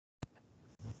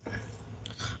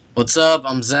What's up?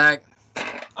 I'm Zach,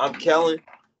 I'm Kellen.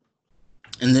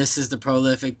 and this is the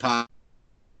Prolific Pod.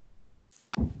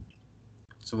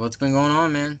 So, what's been going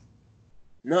on, man?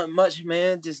 Not much,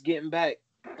 man. Just getting back,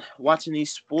 watching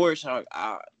these sports.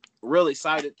 I really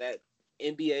excited that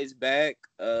NBA is back.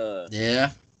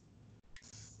 Yeah.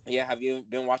 Yeah. Have you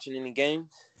been watching any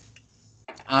games?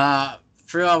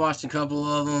 For real, I watched a couple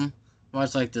of them.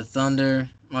 Watched like the Thunder,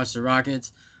 watched the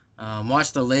Rockets,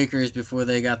 watched the Lakers before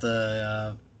they got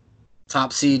the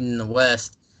top seed in the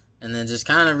West, and then just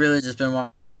kind of really just been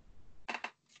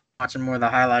watching more of the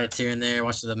highlights here and there.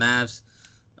 Watching the Mavs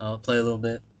play a little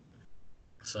bit.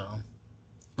 So,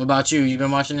 what about you? You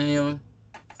been watching any of them?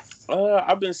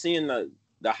 I've been seeing the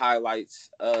highlights.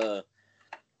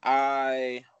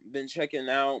 I been checking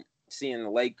out, seeing the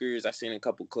Lakers. I seen a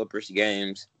couple Clippers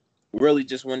games. Really,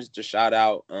 just wanted to shout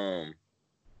out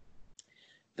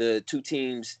the two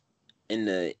teams in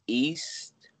the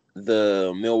East,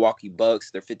 the Milwaukee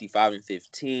Bucks, they're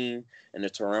 55-15, and the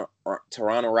Toronto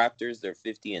Raptors, they're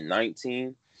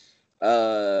 50-19.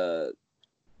 Uh,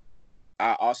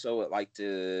 I also would like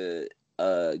to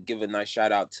give a nice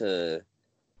shout out to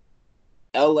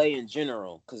LA in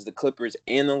general, because the Clippers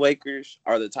and the Lakers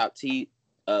are the top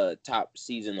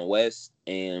seeds in the West,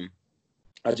 and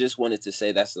I just wanted to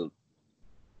say that's a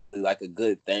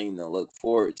good thing to look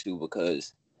forward to,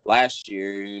 because last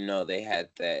year, they had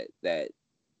that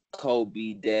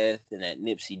Kobe death and that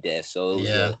Nipsey death. So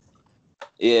Yeah.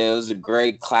 it was a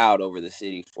great cloud over the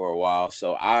city for a while.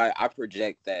 So I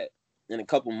project that in a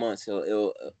couple months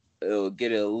it'll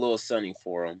get a little sunny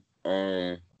for him.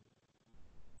 I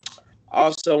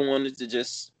also wanted to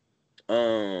just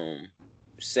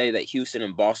say that Houston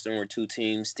and Boston were two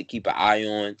teams to keep an eye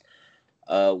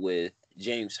on, with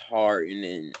James Harden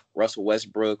and Russell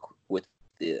Westbrook. With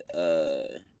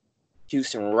the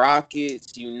Houston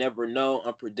Rockets, you never know,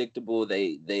 unpredictable.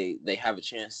 They have a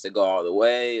chance to go all the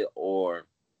way, or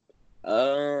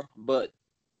but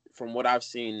from what I've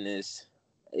seen, is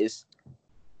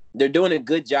they're doing a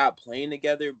good job playing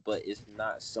together, but it's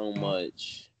not so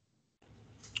much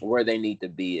where they need to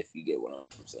be, if you get what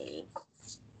I'm saying.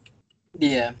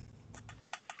 Yeah.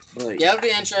 But Yeah, it'll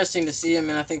be interesting to see. I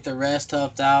mean, I think the rest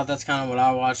helped out. That's kind of what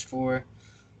I watched for.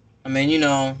 I mean,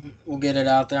 we'll get it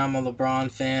out there. I'm a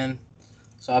LeBron fan,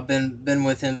 so I've been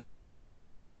with him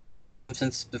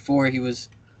since before he was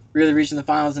really reaching the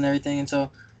finals and everything. And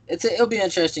so it'll be an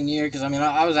interesting year because I mean, I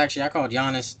called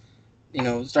Giannis.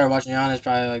 Started watching Giannis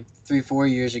probably like 3-4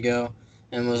 years ago,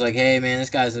 and was like, hey man, this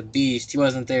guy's a beast. He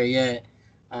wasn't there yet,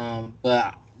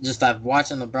 but just like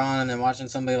watching LeBron and then watching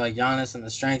somebody like Giannis and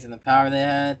the strength and the power they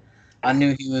had, I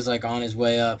knew he was like on his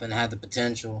way up and had the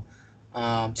potential.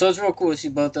 So it's real cool to see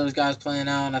both those guys playing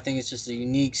out, and I think it's just a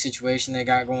unique situation they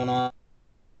got going on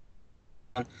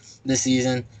this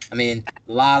season. I mean,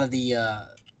 a lot of the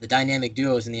dynamic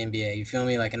duos in the NBA. You feel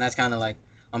me? Like, and that's kind of like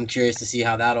I'm curious to see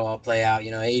how that'll all play out. AD,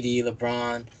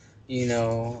 LeBron,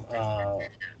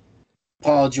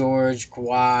 Paul George,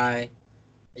 Kawhi,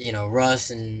 Russ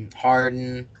and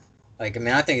Harden. Like, I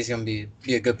mean, I think it's gonna be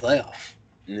a good playoff.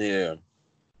 yeah,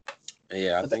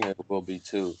 I think it will be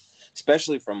too.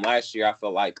 Especially from last year, I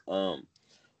felt like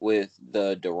with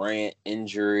the Durant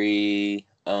injury,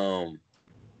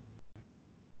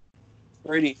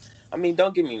 pretty. I mean,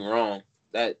 don't get me wrong.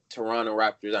 That Toronto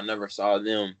Raptors, I never saw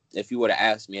them. If you would have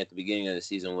asked me at the beginning of the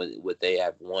season would they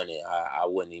have won it, I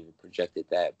wouldn't even projected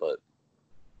that. But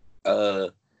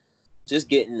just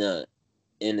getting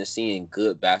into seeing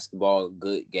good basketball,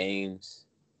 good games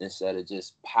instead of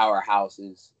just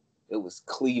powerhouses. It was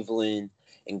Cleveland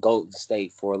and Golden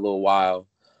State for a little while.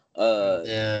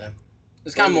 Yeah,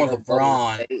 it's kind of Bringing more up Golden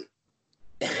LeBron.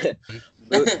 State.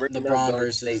 Bringing up LeBron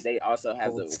Golden State, versus they also have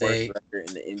Gold the worst State. record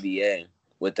in the NBA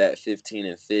with that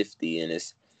 15-50,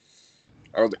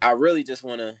 and I really just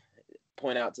want to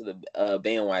point out to the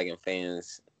bandwagon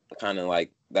fans, kind of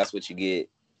like that's what you get.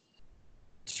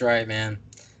 That's right, man.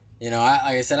 Like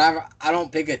I said, I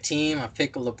don't pick a team. I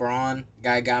pick a LeBron.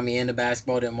 Guy got me into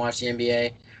basketball. Didn't watch the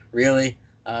NBA really,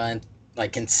 and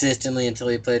like consistently until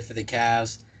he played for the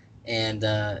Cavs, and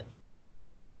I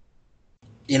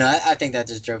think that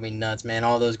just drove me nuts, man.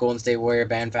 All those Golden State Warrior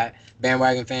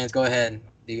bandwagon fans, go ahead.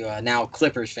 The now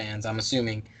Clippers fans, I'm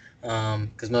assuming,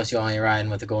 because most of y'all ain't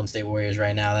riding with the Golden State Warriors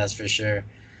right now. That's for sure.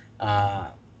 Uh,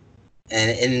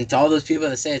 and to all those people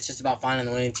that say it's just about finding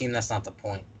the winning team, that's not the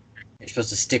point. You're supposed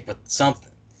to stick with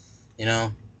something, you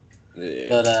know.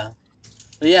 Yeah,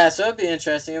 But yeah, so it'll be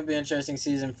interesting. It'll be an interesting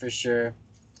season for sure.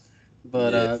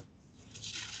 But yeah.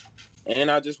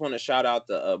 And I just want to shout out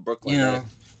the you Brooklyn Nets. know,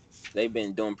 They've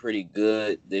been doing pretty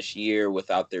good this year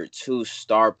without their two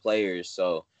star players.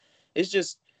 So it's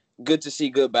just good to see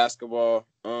good basketball.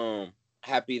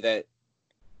 Happy that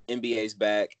NBA's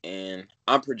back, and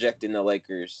I'm projecting the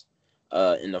Lakers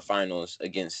in the finals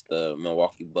against the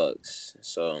Milwaukee Bucks.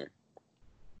 So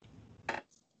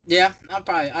Yeah, I'd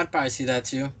probably see that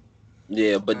too.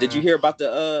 yeah, but did you hear about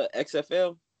the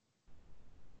XFL?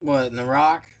 What in the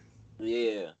Rock?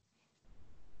 Yeah.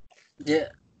 Yeah,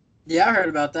 yeah, I heard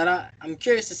about that. I'm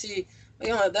curious to see.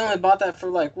 They only bought that for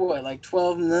like what, like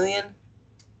 12 million?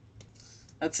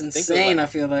 That's I think it was like, insane. I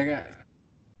feel like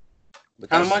but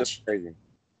how that's still much? crazy.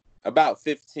 About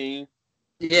 15.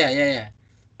 Yeah, yeah, yeah.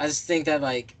 I just think that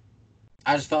like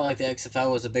I just felt like the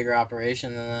XFL was a bigger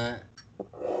operation than that.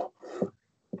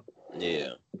 Yeah.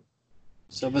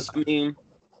 So, but I mean,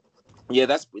 yeah,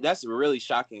 that's really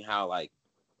shocking how like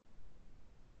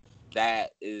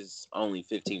that is only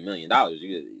 $15 million.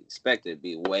 You expect it to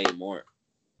be way more.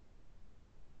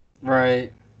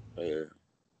 right. Yeah.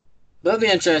 But it'll be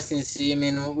interesting to see. I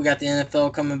mean, we got the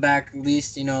NFL coming back. At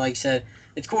least, like you said,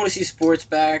 it's cool to see sports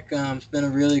back. It's been a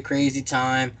really crazy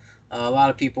time. A lot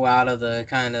of people out of the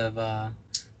kind of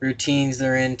routines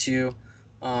they're into.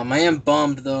 I am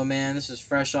bummed though, man. This is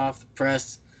fresh off the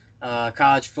press.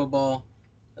 College football,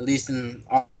 at least in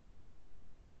our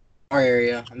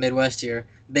area, Midwest here,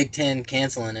 Big Ten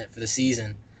canceling it for the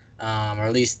season, or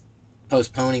at least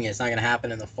postponing it. It's not going to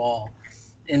happen in the fall.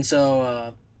 And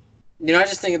so, I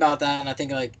just think about that, and I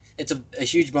think like it's a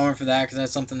huge bummer for that because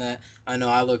that's something that I know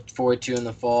I looked forward to in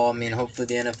the fall. I mean, hopefully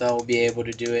the NFL will be able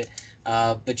to do it,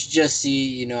 but you just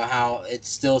see, how it's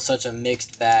still such a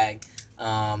mixed bag.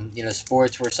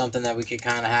 Sports were something that we could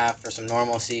kind of have for some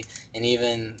normalcy, and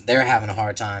even they're having a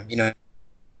hard time, Yeah.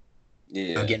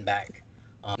 getting back.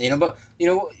 But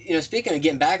speaking of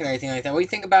getting back and everything like that, what do you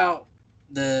think about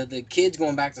the kids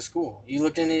going back to school? You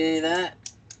looked into any of that?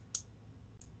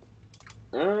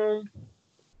 Um,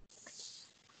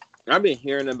 I've been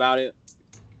hearing about it.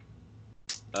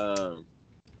 Um,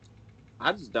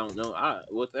 I just don't know.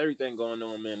 With everything going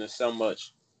on, man, there's so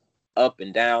much up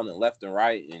and down and left and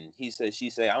right, and he said, she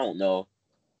say, I don't know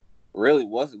really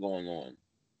what's going on.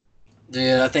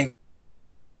 Dude, I think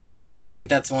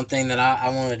that's one thing that I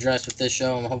want to address with this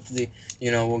show, and hopefully,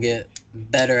 we'll get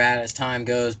better at as time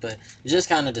goes. But just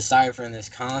kind of deciphering this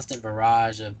constant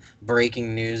barrage of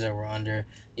breaking news that we're under.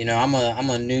 I'm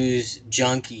a news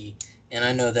junkie, and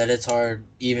I know that it's hard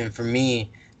even for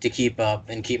me to keep up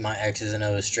and keep my X's and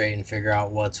O's straight and figure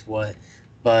out what's what.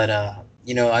 But I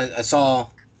saw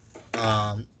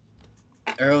um,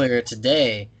 earlier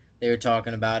today they were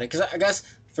talking about it because I guess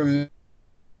for me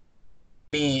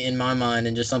in my mind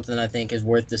and just something I think is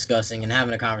worth discussing and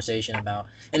having a conversation about.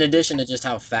 In addition to just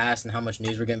how fast and how much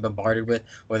news we're getting bombarded with,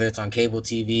 whether it's on cable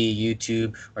TV,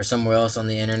 YouTube, or somewhere else on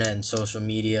the internet and social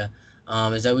media,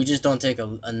 is that we just don't take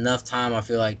enough time. I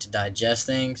feel like to digest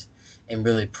things and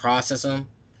really process them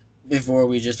before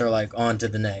we just are like on to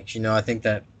the next. I think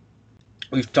that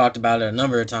we've talked about it a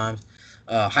number of times.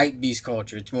 Hype beast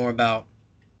culture. It's more about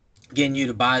getting you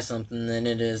to buy something than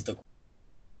it is the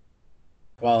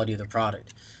quality of the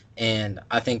product. And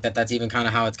I think that that's even kind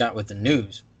of how it's got with the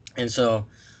news. And so,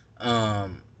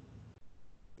 um,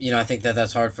 I think that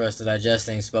that's hard for us to digest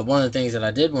things. But one of the things that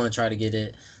I did want to try to get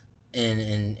it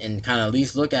and kind of at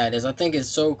least look at is I think it's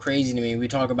so crazy to me. We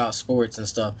talk about sports and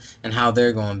stuff and how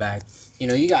they're going back.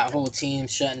 You got whole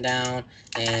teams shutting down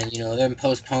and, they're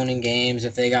postponing games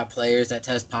if they got players that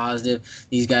test positive.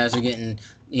 These guys are getting,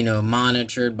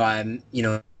 monitored by,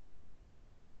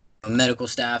 medical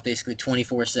staff basically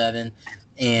 24/7,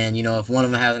 and if one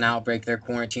of them has an outbreak they're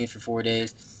quarantined for 4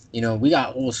 days. We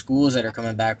got whole schools that are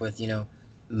coming back with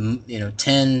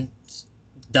 10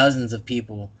 dozens of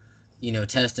people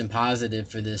testing positive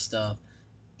for this stuff,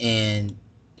 and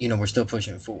we're still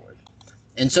pushing forward.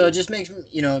 And so Yeah. it just makes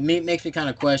me kind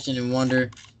of question and wonder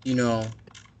you know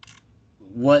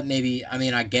what maybe, I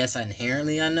mean, I guess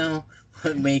inherently I know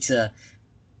what makes a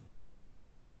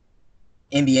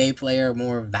NBA player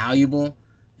more valuable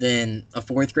than a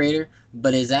fourth grader.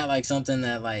 But is that like something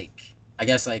that like I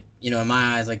guess like in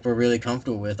my eyes like we're really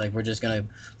comfortable with, like we're just gonna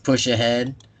push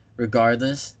ahead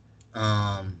regardless.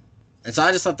 And so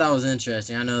I just thought that was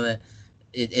interesting. I know that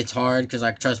it's hard because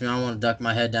like trust me, I want to duck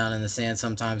my head down in the sand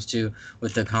sometimes too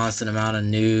with the constant amount of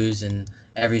news and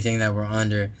everything that we're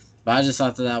under. But I just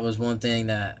thought that was one thing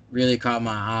that really caught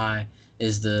my eye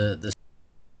is the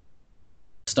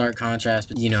stark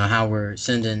contrast, how we're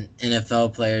sending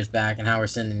NFL players back and how we're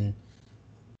sending,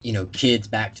 kids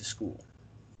back to school.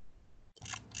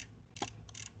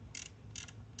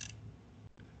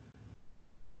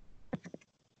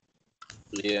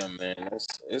 Yeah, man.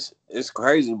 It's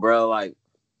crazy, bro. Like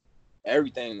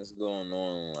everything that's going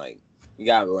on, like you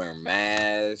gotta wear a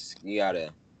mask, you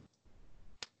gotta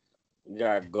You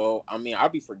gotta go. I mean, I'll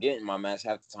be forgetting my mask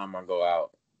half the time I go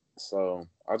out. So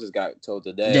I just got told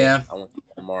today. Yeah, I went to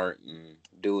Walmart and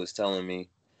dude was telling me.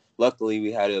 Luckily,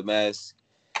 we had a mask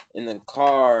in the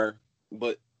car,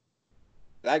 but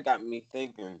that got me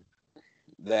thinking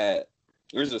that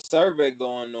there's a survey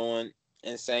going on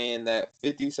and saying that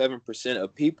 57%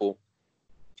 of people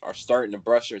are starting to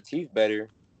brush their teeth better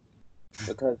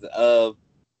because of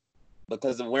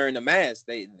wearing the mask.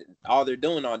 They all they're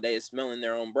doing all day is smelling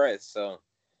their own breath. So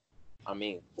I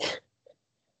mean,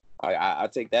 I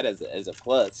take that as a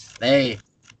plus. hey,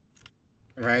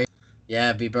 right?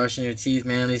 Yeah, be brushing your teeth,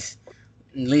 man. At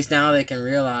least now they can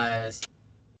realize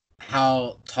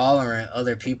how tolerant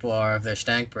other people are of their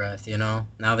stank breath. Now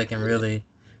they can Yeah.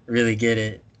 really get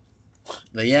it.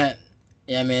 But yeah,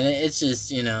 man. It's just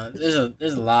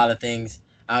there's a lot of things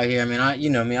out here. I mean, you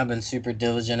know me. I've been super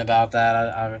diligent about that.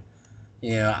 I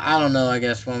don't know. I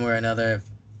guess one way or another,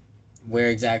 where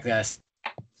exactly I stand.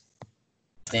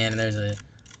 And there's a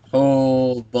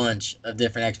whole bunch of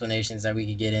different explanations that we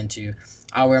could get into.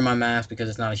 I wear my mask because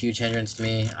it's not a huge hindrance to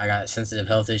me. I got sensitive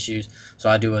health issues, so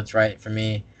I do what's right for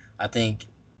me. I think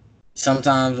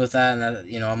sometimes with that, and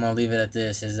I'm gonna leave it at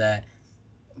this: is that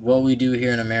what we do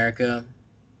here in America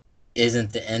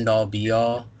isn't the end all be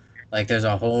all. Like there's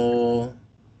a whole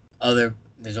other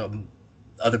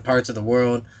parts of the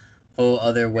world, whole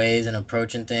other ways and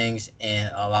approaching things,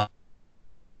 and a lot of other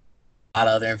information out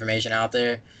there. And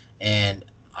I just think that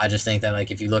like if you look outside of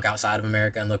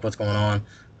America and look what's going on,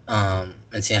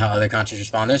 and see how other countries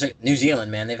respond. There's New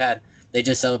Zealand, man. They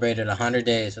just celebrated 100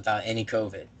 days without any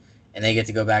COVID, and they get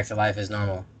to go back to life as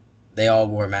normal. They all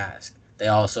wore masks. They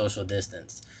all social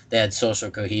distanced. They had social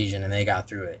cohesion, and they got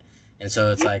through it. And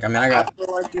so it's Yeah, like, I mean, I I got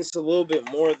feel like it's a little bit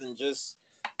more than just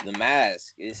the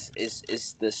mask. It's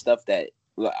the stuff that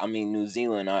I mean. New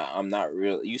Zealand. I'm not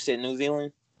real. You said New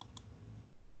Zealand.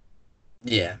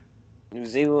 yeah. New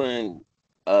Zealand.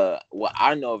 What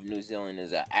I know of New Zealand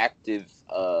is an active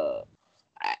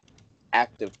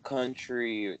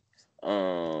country.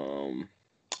 Um,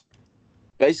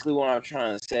 Basically, what I'm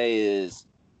trying to say is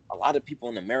a lot of people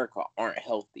in America aren't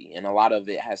healthy, and a lot of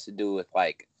it has to do with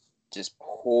like just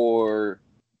poor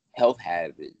health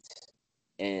habits.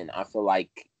 And I feel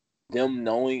like them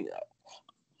knowing,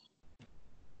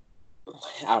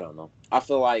 I don't know. I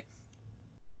feel like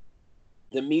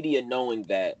the media knowing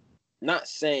that, not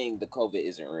saying the COVID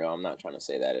isn't real. I'm not trying to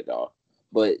say that at all,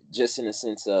 but just in the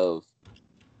sense of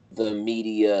the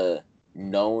media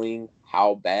knowing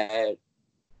how bad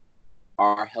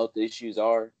our health issues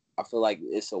are. I feel like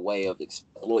it's a way of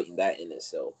exploiting that in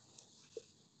itself.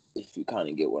 If you kind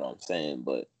of get what I'm saying,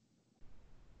 but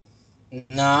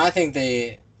No, I think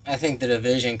the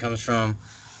division comes from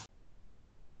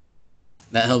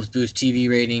that helps boost TV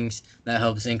ratings, that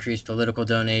helps increase political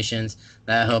donations,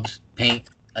 that helps paint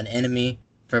an enemy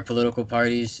for political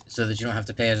parties so that you don't have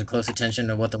to pay as close attention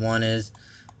to what the one is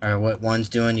or what one's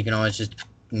doing. You can always just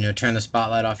turn the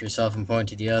spotlight off yourself and point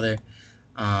to the other.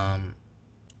 Um,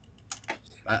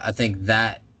 I think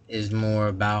that is more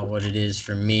about what it is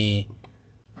for me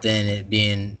than it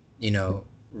being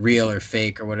real or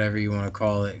fake or whatever you want to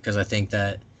call it, because I think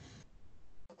that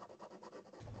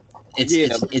it's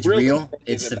yeah, it's it's really real,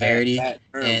 its is a bad severity, bad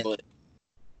term. and But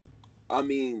I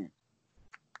mean,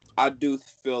 I do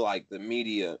feel like the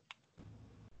media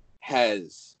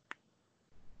has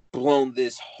blown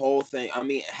this whole thing. I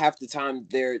mean, half the time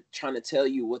they're trying to tell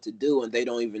you what to do, and they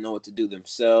don't even know what to do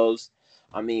themselves.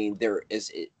 I mean, there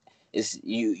is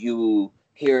you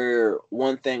hear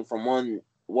one thing from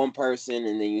one person,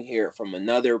 and then you hear it from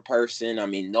another person. I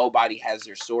mean, nobody has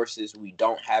their sources. We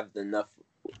don't have enough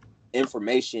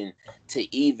information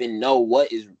to even know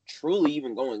what is truly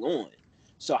even going on.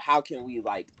 So how can we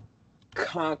like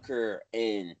conquer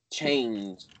and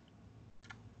change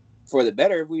for the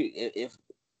better if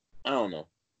I don't know.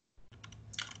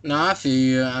 no, I feel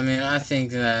you. I mean, I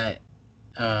think that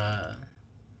uh,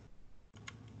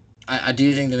 I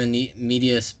do think the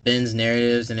media spins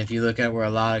narratives, and if you look at where a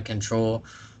lot of control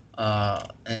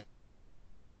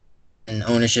and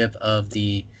ownership of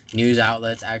the news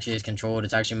outlets actually is controlled,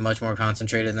 it's actually much more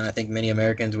concentrated than I think many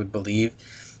Americans would believe.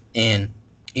 And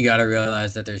you got to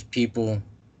realize that there's people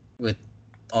with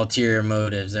ulterior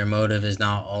motives. Their motive is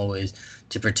not always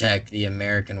to protect the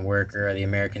American worker or the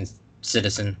American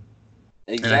citizen.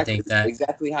 And I Exactly, think that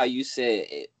exactly how you said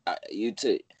it. You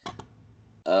took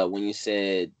when you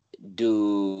said,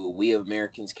 "Do we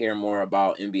Americans care more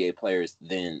about NBA players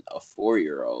than a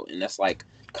 4-year old?" And that's like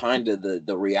kind of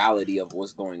the reality of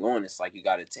what's going on. It's like you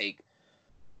got to take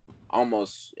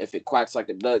almost if it quacks like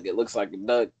a duck, it looks like a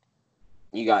duck.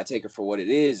 you gotta take it for what it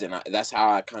is, and that's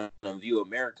how I kind of view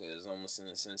America, is almost in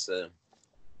the sense of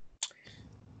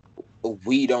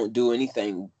we don't do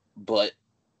anything but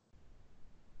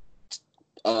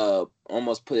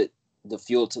almost put the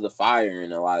fuel to the fire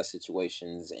in a lot of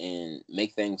situations and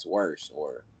make things worse.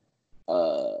 Or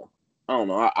I don't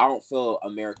know. I don't feel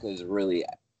America is really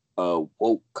a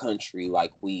woke country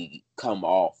like we come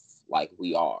off like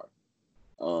we are.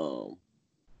 So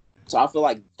I feel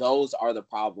like those are the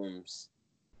problems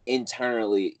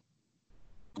internally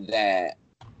that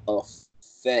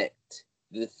affect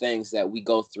the things that we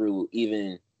go through,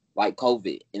 even like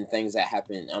COVID and things that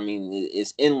happen. I mean,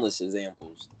 it's endless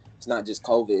examples. It's not just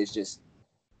COVID. It's just,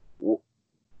 I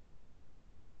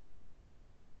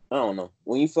don't know.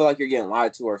 When you feel like you're getting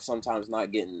lied to, or sometimes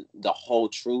not getting the whole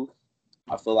truth,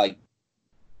 I feel like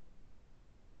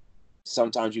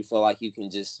sometimes you feel like you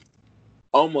can just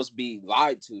almost be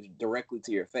lied to directly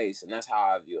to your face. And that's how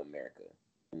I view America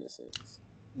in a sense.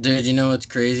 Dude, you know what's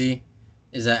crazy?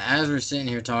 Is that as we're sitting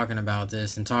here talking about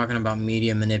this and talking about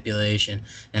media manipulation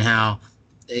and how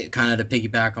it kind of to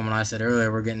piggyback on what I said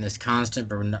earlier, we're getting this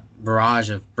constant barrage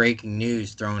of breaking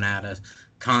news thrown at us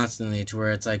constantly, to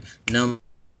where it's like numbers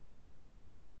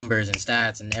and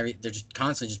stats and they're just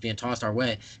constantly just being tossed our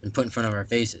way and put in front of our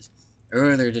faces.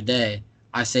 Earlier today,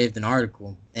 I saved an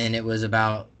article, and it was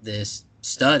about this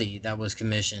study that was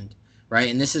commissioned, right?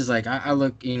 And this is like, I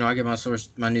look, I get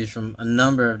my news from a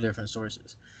number of different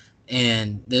sources,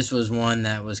 and this was one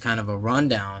that was kind of a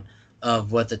rundown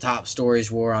of what the top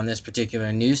stories were on this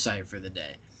particular news site for the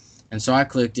day. And so I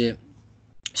clicked it,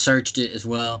 searched it as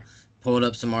well, pulled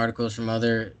up some articles from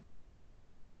other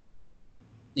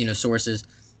sources,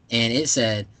 and it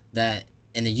said that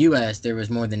in the U.S. there was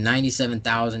more than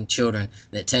 97,000 children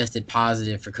that tested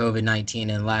positive for COVID-19 in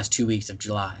the last 2 weeks of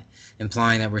July,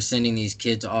 implying that we're sending these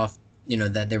kids off.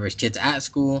 That there was kids at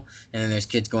school, and then there's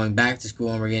kids going back to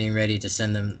school, and we're getting ready to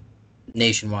send them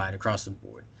nationwide across the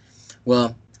board.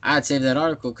 Well, I had saved that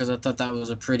article because I thought that was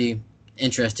a pretty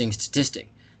interesting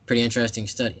statistic, pretty interesting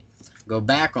study. Go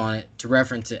back on it to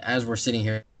reference it as we're sitting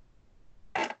here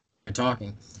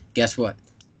talking. Guess what?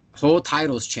 Whole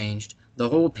titles changed, the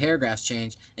whole paragraphs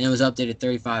changed, and it was updated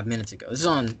 35 minutes ago. This is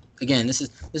on, again, this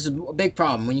is a big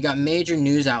problem when you got major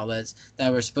news outlets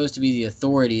that were supposed to be the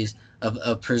authorities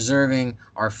of preserving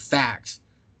our facts,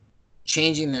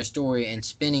 changing their story and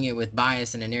spinning it with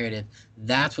bias and a narrative.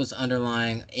 That's what's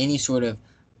underlying any sort of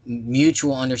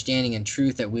mutual understanding and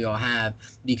truth that we all have,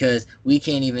 because we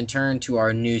can't even turn to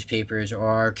our newspapers or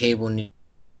our cable news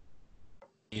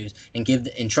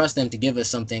and trust them to give us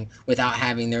something without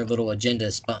having their little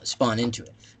agenda spun into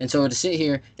it. And so to sit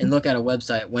here and look at a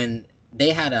website when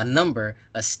they had a number,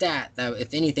 a stat that,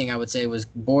 if anything, I would say was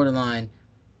borderline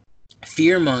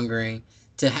fear mongering,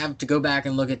 to have to go back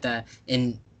and look at that,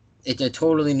 and it's a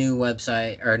totally new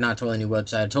website, or not totally new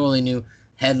website, a totally new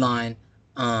headline,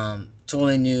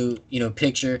 totally new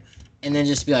picture, and then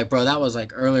just be like, bro, that was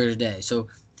like earlier today. So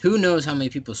who knows how many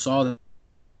people saw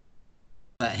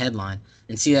that headline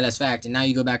and see that as fact, and now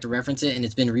you go back to reference it and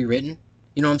it's been rewritten.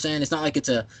 You know what I'm saying? It's not like it's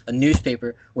a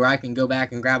newspaper where I can go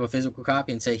back and grab a physical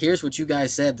copy and say, here's what you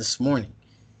guys said this morning.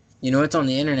 It's on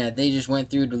the internet. They just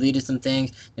went through, deleted some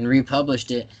things, and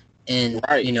republished it. And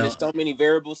right, there's so many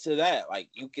variables to that. Like,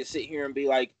 you could sit here and be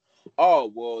like,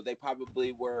 oh, well, they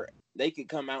probably were. They could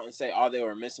come out and say, oh, they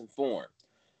were misinformed.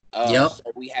 Yep. So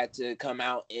we had to come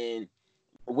out, and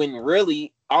when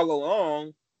really all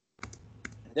along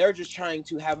they're just trying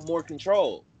to have more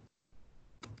control.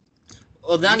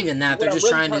 Well, not even that. They're just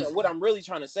trying to. What I'm really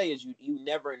trying to say is, you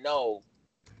never know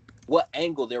what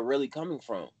angle they're really coming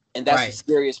from, and that's the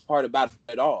scariest part about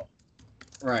it all.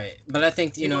 Right, but I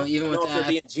think even with that, if they're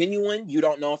being genuine, you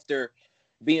don't know if they're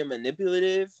being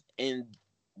manipulative, and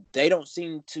they don't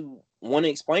seem to want to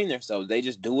explain themselves. They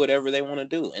just do whatever they want to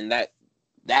do, and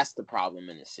that's the problem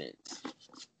in a sense.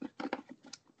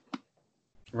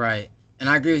 Right. And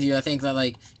I agree with you. I think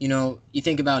that, you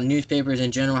think about newspapers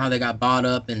in general, how they got bought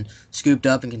up and scooped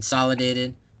up and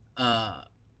consolidated.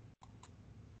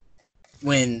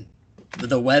 When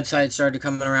the website started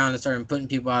coming around and started putting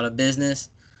people out of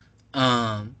business,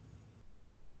 and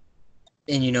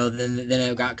then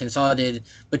it got consolidated.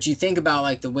 But you think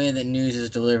about the way that news is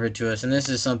delivered to us, and this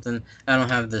is something, I don't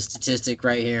have the statistic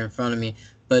right here in front of me,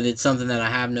 but it's something that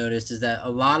I have noticed, is that a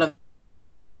lot of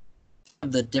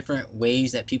the different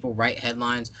ways that people write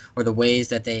headlines, or the ways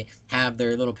that they have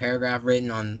their little paragraph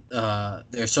written on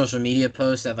their social media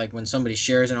posts, that when somebody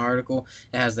shares an article,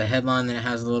 it has the headline, then it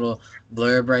has a little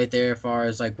blurb right there as far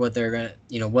as what they're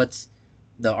gonna, what's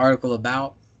the article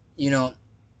about.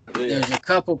 There's a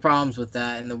couple problems with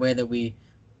that, and the way that we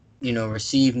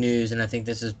receive news, and I think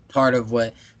this is part of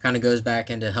what kind of goes back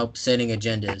into help setting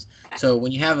agendas. So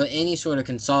when you have any sort of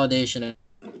consolidation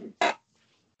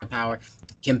of power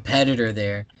competitor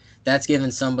there, that's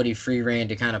giving somebody free reign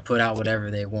to kind of put out whatever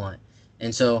they want.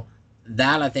 And so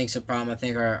that I think is a problem. I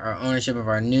think our ownership of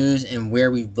our news and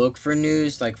where we look for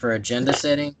news, like for agenda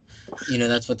setting,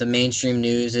 that's what the mainstream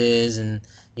news is, and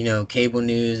cable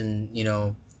news,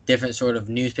 and different sort of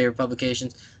newspaper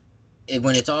publications.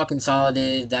 When it's all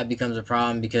consolidated, that becomes a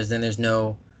problem because then there's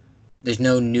no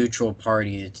neutral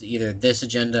party. It's either this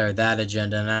agenda or that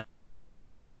agenda, and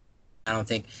I don't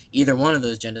think either one of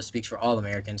those agendas speaks for all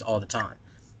Americans all the time.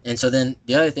 And so then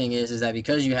the other thing is that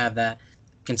because you have that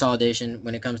consolidation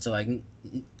when it comes to like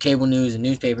cable news and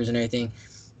newspapers and everything,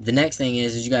 the next thing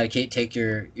is you got to take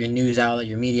your news outlet,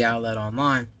 your media outlet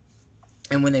online.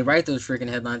 And when they write those freaking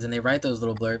headlines and they write those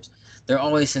little blurbs, they're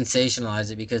always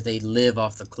sensationalize it because they live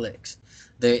off the clicks.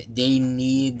 They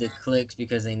need the clicks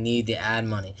because they need the ad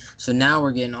money. So now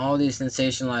we're getting all these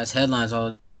sensationalized headlines all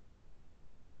the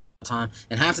time,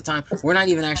 and half the time we're not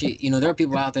even actually, there are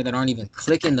people out there that aren't even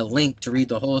clicking the link to read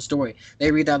the whole story.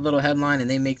 They read that little headline and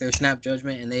they make their snap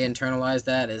judgment and they internalize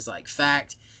that as like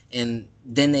fact, and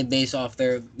then they base off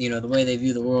their, the way they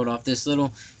view the world off this little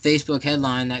Facebook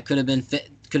headline that could have been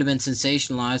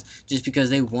sensationalized just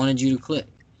because they wanted you to click.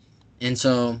 And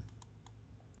so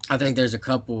I think there's a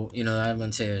couple, I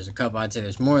wouldn't say there's a couple, I'd say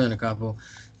there's more than a couple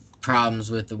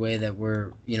problems with the way that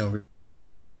we're,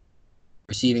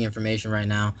 receiving information right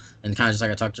now. And kind of just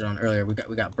like I talked about earlier, we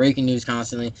got breaking news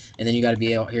constantly, and then you got to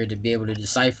be out here to be able to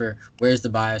decipher where's the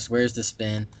bias, where's the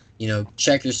spin,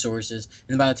 check your sources,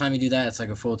 and by the time you do that, it's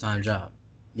like a full-time job,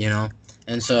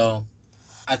 and so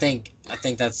I think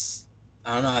that's,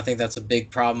 I don't know, I think that's a big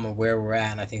problem of where we're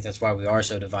at, and I think that's why we are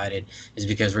so divided, is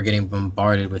because we're getting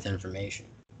bombarded with information.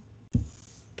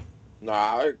 No,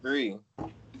 I agree.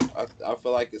 I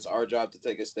feel like it's our job to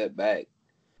take a step back.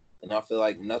 And I feel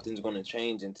like nothing's going to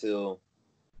change until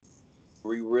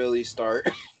we really start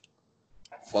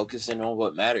focusing on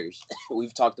what matters.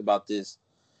 We've talked about this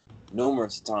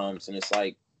numerous times, and it's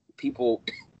like people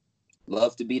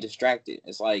love to be distracted.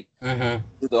 It's like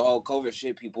through the whole COVID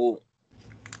shit, people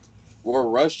were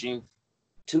rushing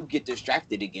to get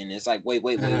distracted again. It's like, wait.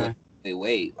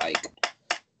 Like,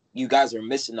 you guys are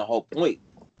missing the whole point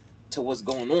to what's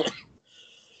going on.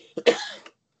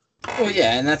 Well,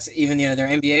 yeah, and that's even, their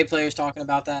NBA players talking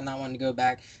about that and not wanting to go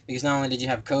back because not only did you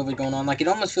have COVID going on, like it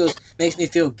almost makes me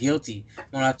feel guilty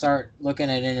when I start looking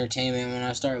at entertainment, when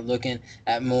I start looking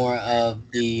at more of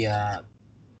the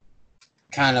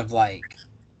kind of like,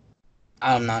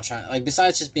 I'm not trying, like,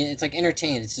 besides just being, it's like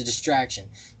entertained, it's a distraction,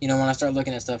 when I start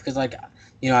looking at stuff, because like,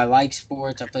 I like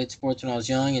sports, I played sports when I was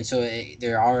young, and so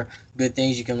there are good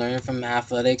things you can learn from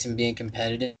athletics and being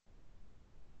competitive.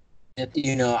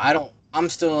 I'm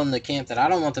still in the camp that I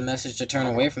don't want the message to turn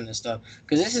away from this stuff,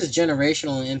 because this is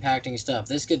generational and impacting stuff.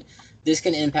 This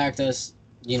can impact us,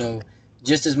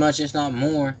 just as much, if not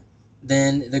more,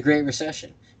 than the Great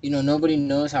Recession. Nobody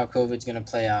knows how COVID's going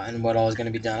to play out and what all is going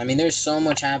to be done. I mean, there's so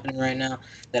much happening right now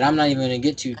that I'm not even going to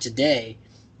get to today,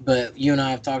 but you and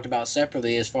I have talked about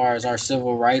separately as far as our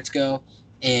civil rights go,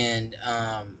 and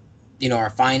our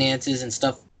finances and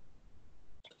stuff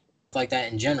like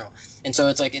that in general. And so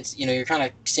it's like, you're kind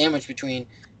of sandwiched between,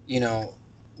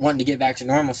 wanting to get back to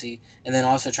normalcy, and then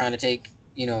also trying to take,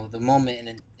 the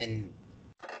moment and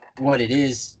what it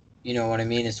is, what I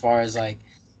mean, as far as like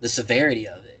the severity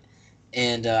of it.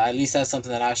 And at least that's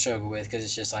something that I struggle with, because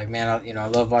it's just like, man, I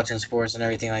love watching sports and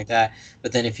everything like that.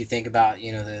 But then if you think about,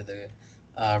 the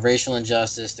racial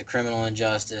injustice, the criminal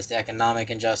injustice, the economic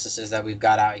injustices that we've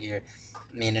got out here,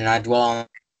 I mean, and I dwell on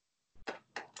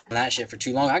that shit for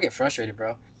too long, I get frustrated,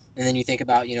 bro. And then you think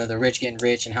about, the rich getting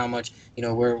rich and how much,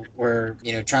 we're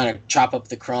trying to chop up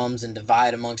the crumbs and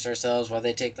divide amongst ourselves while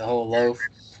they take the whole loaf.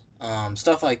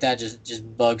 Stuff like that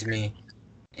just bugs me.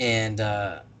 And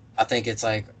I think it's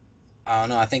like, I don't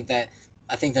know. I think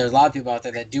there's a lot of people out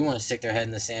there that do want to stick their head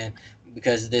in the sand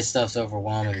because this stuff's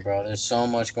overwhelming, bro. There's so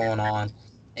much going on,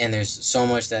 and there's so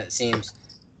much that seems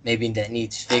maybe that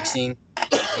needs fixing,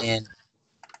 and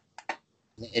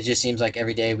it just seems like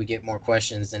every day we get more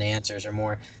questions than answers, or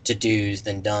more to dos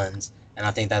than dones, and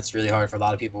I think that's really hard for a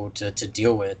lot of people to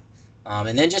deal with.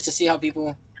 And then just to see how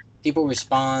people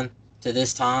respond to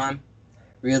this time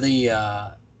really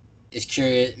is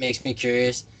curious. Makes me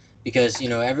curious because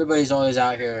everybody's always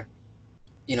out here.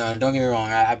 Don't get me wrong.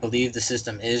 I believe the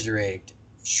system is rigged,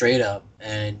 straight up,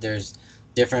 and there's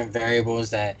different variables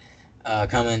that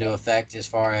come into effect as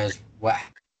far as what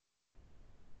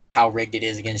how rigged it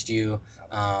is against you,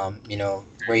 you know,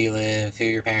 where you live, who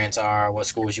your parents are, what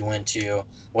schools you went to,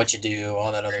 what you do,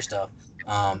 all that other stuff.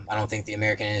 I don't think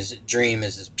the dream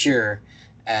is as pure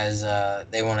as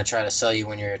they want to try to sell you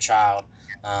when you're a child,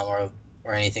 or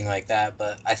anything like that.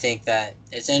 But I think that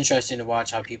it's interesting to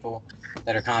watch how people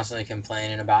that are constantly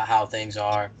complaining about how things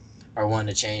are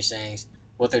wanting to change things,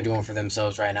 what they're doing for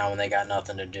themselves right now when they got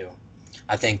nothing to do.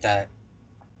 I think that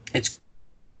it's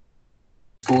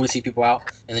cool to see people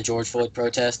out in the George Floyd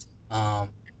protest. And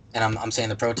I'm saying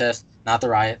the protest, not the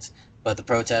riots, but the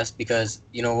protest, because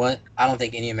you know what? I don't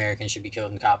think any American should be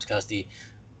killed in cops' custody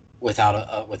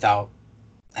without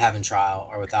having trial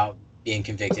or without being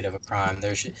convicted of a crime.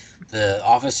 The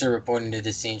officer reporting to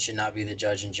the scene should not be the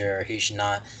judge and juror. He should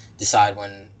not decide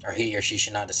when, or he or she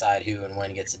should not decide who and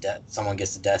when someone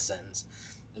gets a death sentence.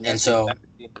 And And that's so,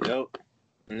 exactly, yep.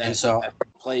 And and that so,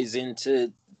 plays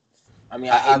into. I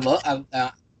mean, I love.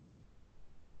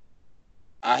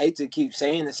 I hate to keep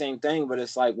saying the same thing, but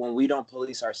it's like when we don't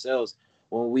police ourselves,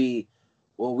 when we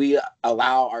when we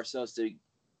allow ourselves to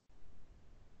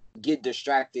get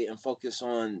distracted and focus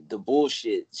on the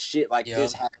bullshit, shit like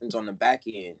this Yep, happens on the back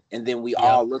end, and then we yep,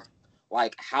 all look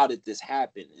like, how did this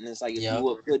happen? And it's like, if you yep,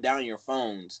 will put down your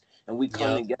phones and we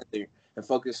come yep, together and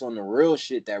focus on the real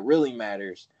shit that really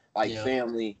matters, like yep.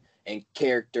 family and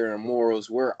character and morals.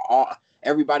 We're all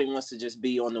Everybody wants to just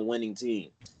be on the winning team.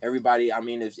 Everybody, I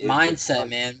mean, if Mindset,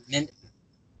 man.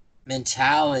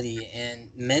 Mentality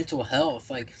and mental health.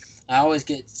 Like, I always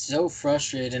get so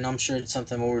frustrated, and I'm sure it's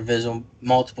something we'll revisit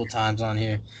multiple times on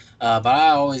here. But I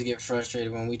always get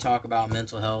frustrated when we talk about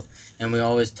mental health, and we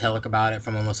always talk about it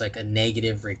from almost like a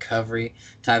negative recovery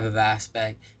type of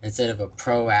aspect instead of a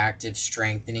proactive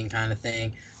strengthening kind of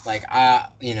thing. Like,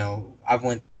 I've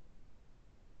went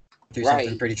through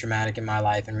something pretty traumatic in my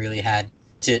life and really right, had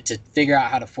to figure out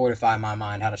how to fortify my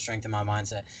mind, how to strengthen my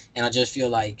mindset. And I just feel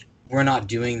like we're not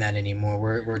doing that anymore.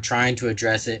 We're trying to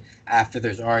address it after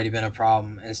there's already been a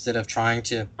problem instead of trying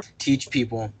to teach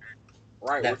people that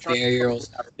right, we're trying failures, to cope with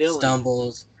our feelings.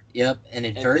 stumbles, yep, and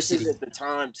And this adversity. isn't the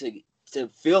time to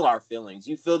feel our feelings.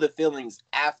 You feel the feelings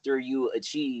after you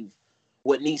achieve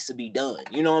what needs to be done.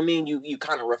 You know what I mean? You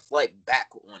kind of reflect back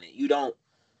on it. You don't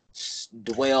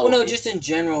Well, dwell no, in. just in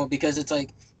general, because it's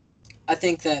like I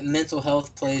think that mental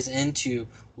health plays into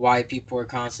why people are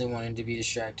constantly wanting to be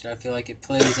distracted. I feel like it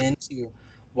plays into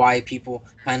why people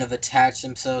kind of attach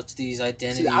themselves to these See,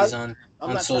 identities I'm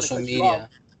on not trying to social cut you off, media.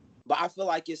 but I feel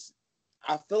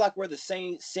like we're the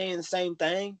same saying the same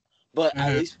thing, but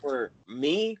at Hmm. least for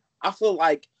me, I feel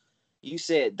like you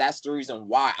said that's the reason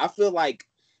why. I feel like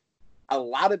a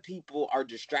lot of people are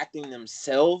distracting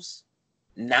themselves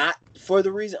not for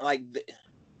the reason like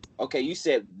okay, you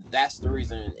said that's the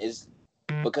reason is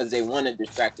because they want to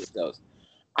distract themselves.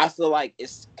 I feel like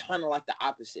it's kind of like the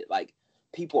opposite. Like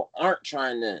people aren't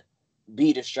trying to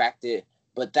be distracted,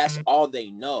 but that's all they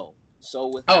know. So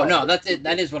Oh without no, those that's it.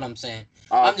 That people, is what I'm saying.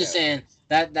 oh, I'm just okay, saying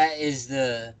that that is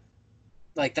the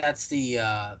like that's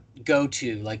the go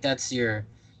to. Like that's your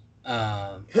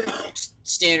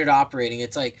standard operating.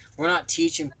 It's like we're not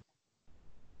teaching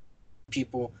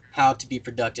people how to be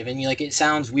productive, and you like it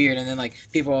sounds weird, and then like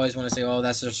people always want to say, "Oh,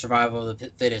 that's the survival of the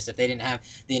fittest." If they didn't have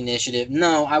the initiative,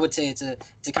 no, I would say it's a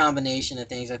combination of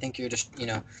things. I think you're just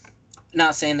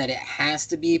not saying that it has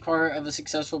to be part of a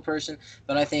successful person,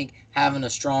 but I think having a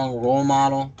strong role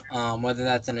model, whether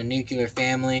that's in a nuclear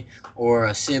family or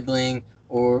a sibling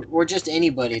or just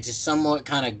anybody, to somewhat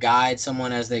kind of guide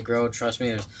someone as they grow. Trust me,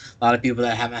 there's a lot of people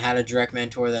that haven't had a direct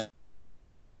mentor that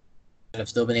have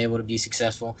still been able to be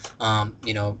successful.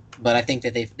 But I think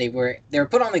that they were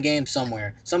put on the game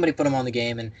somewhere. Somebody put them on the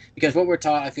game, and because what we're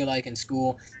taught, I feel like in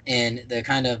school and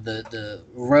the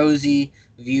rosy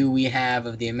view we have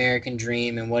of the American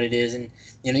dream and what it is, and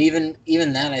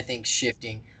even that I think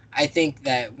shifting. I think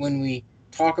that when we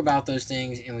talk about those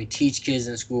things and we teach kids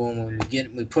in school, and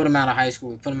when we put them out of high school,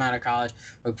 we put them out of college,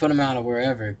 we put them out of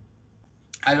wherever.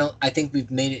 I think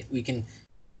we've made it. We can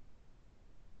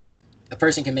A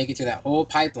person can make it through that whole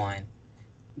pipeline,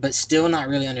 but still not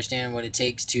really understand what it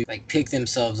takes to like pick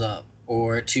themselves up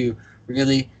or to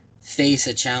really face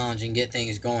a challenge and get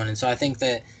things going. And so I think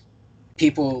that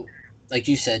people, like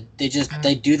you said, they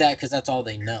do that because that's all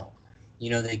they know.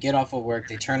 They get off of work,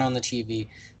 they turn on the TV,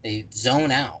 they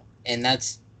zone out, and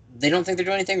they don't think they're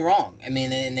doing anything wrong. I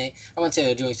mean, and I wouldn't say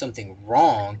they're doing something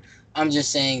wrong. I'm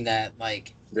just saying that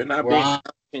like they're not we're being on.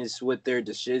 conscious with their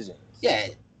decisions. Yeah,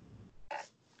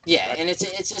 yeah, Like, and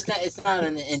it's not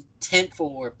an intentful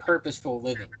or purposeful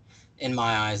living in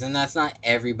my eyes, and that's not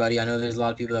everybody. I know there's a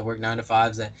lot of people that work 9 to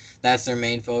 5s that's their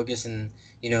main focus, and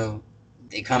you know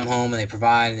they come home and they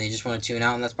provide and they just want to tune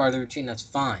out and that's part of the routine. That's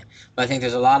fine. But I think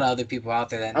there's a lot of other people out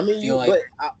there I that mean, feel like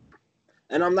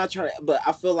and I'm not trying to, but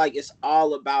I feel like it's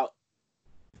all about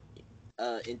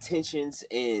intentions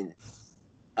and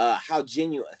how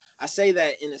genuine. I say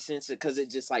that in a sense because it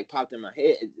just like popped in my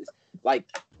head. Like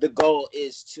the goal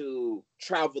is to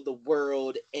travel the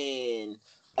world and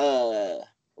uh,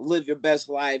 live your best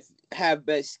life, have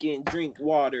best skin, drink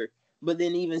water. But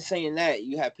then even saying that,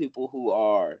 you have people who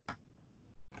are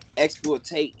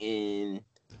exploiting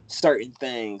certain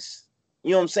things.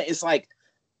 You know what I'm saying? It's like,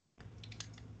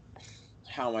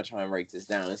 how am I trying to break this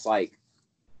down? It's like,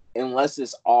 unless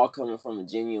it's all coming from a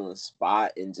genuine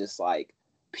spot and just like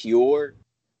pure,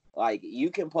 like you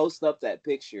can post up that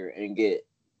picture and get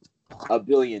a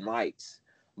billion likes,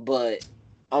 but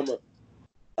I'm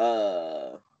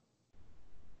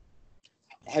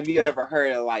have you ever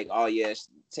heard of like, oh yes,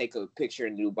 take a picture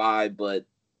in Dubai, but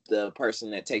the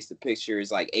person that takes the picture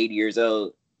is like 80 years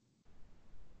old?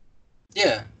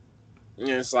 yeah. You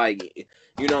know, it's like,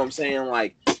 you know what I'm saying?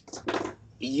 Like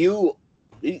you,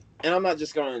 and I'm not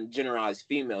just going to generalize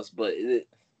females, but it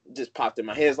just popped in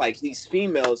my head. It's like these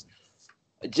females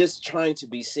just trying to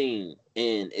be seen,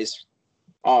 and it's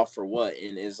all for what?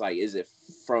 And it's like, is it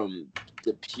from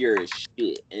the purest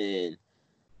shit? And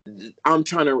I'm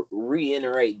trying to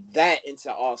reiterate that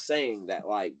into all saying that,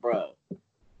 like, bro,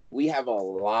 we have a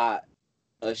lot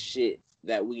of shit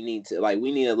that we need to, like,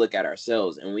 we need to look at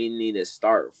ourselves, and we need to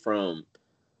start from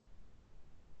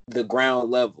the ground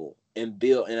level and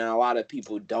build. And a lot of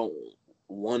people don't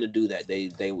want to do that.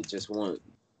 They would just want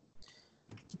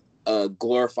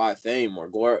glorified fame, or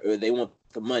they want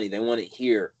the money. They want it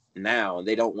here now, and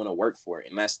they don't want to work for it.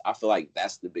 And I feel like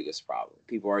that's the biggest problem.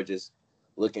 People are just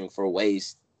looking for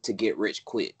ways to get rich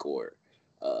quick, or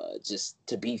just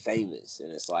to be famous.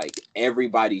 And it's like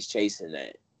everybody's chasing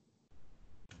that.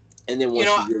 And then You once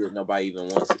know, you get it, nobody even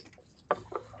wants it.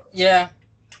 yeah.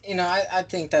 I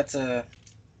think that's a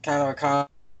kind of a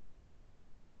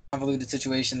convoluted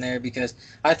situation there because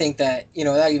I think that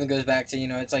that even goes back to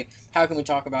it's like how can we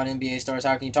talk about NBA stars?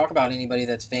 How can you talk about anybody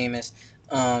that's famous?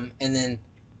 And then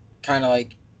kind of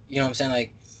like what I'm saying,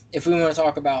 like if we want to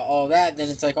talk about all that, then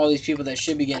it's like all these people that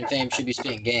should be getting fame should be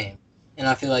spitting game, and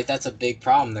I feel like that's a big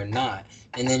problem. They're not.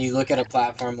 And then you look at a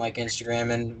platform like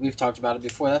Instagram, and we've talked about it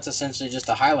before. That's essentially just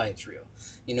a highlights reel.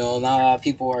 Not a lot of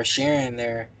people are sharing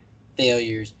their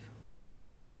failures,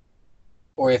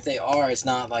 or if they are, it's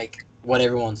not like what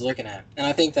everyone's looking at. And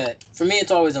I think that for me,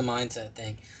 it's always a mindset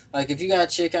thing. Like if you got a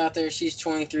chick out there, she's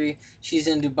 23, she's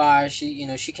in Dubai,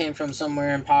 she came from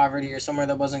somewhere in poverty or somewhere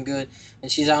that wasn't good, and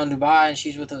she's out in Dubai and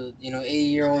she's with a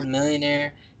 80-year-old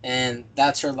millionaire, and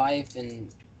that's her life,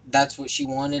 and that's what she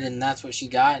wanted, and that's what she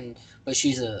got, and but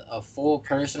she's a full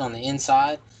person on the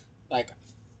inside. Like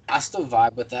I still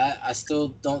vibe with that. I still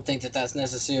don't think that that's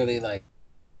necessarily like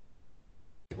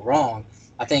wrong.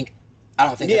 I think I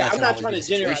don't think that Yeah, that's I'm gonna not always trying be to the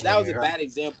generalize. situation. That Don't was get a me wrong. bad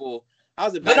example. That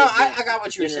was a But bad no, I example got to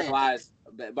what you were saying. generalize.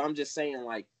 But I'm just saying,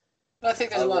 like, But I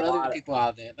think there's a a lot of other lot of people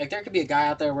out there. Like there could be a guy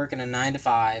out there working a 9 to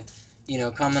 5,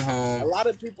 coming a home. lot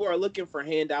of people are looking for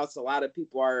handouts. A lot of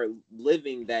people are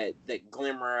living that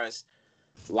glamorous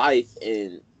life,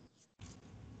 and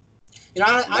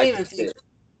I like even you think said,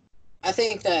 I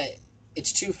think that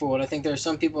it's twofold. I think there are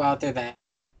some people out there that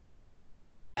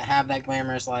have that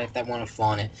glamorous life that want to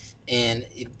flaunt it, and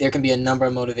there can be a number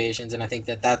of motivations. And I think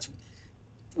that that's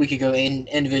we could go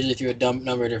individually through a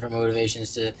number of different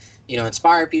motivations to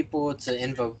inspire people, to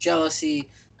invoke jealousy,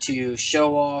 to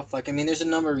show off. Like I mean, there's a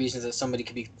number of reasons that somebody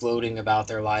could be gloating about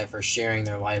their life or sharing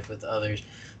their life with others.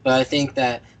 But I think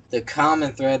that the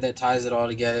common thread that ties it all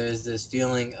together is this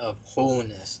feeling of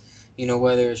wholeness.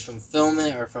 Whether it's from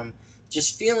fulfillment or from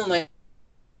just feeling like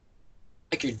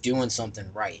you're doing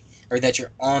something right, or that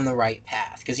you're on the right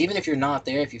path. Because even if you're not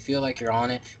there, if you feel like you're on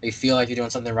it, or you feel like you're doing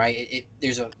something right,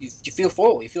 you feel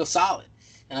full, you feel solid.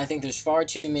 And I think there's far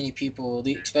too many people,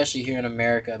 especially here in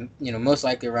America, most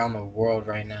likely around the world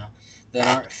right now, that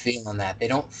aren't feeling that. They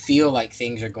don't feel like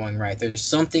things are going right. There's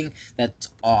something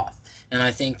that's off. And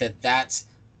I think that that's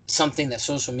something that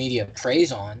social media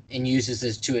preys on and uses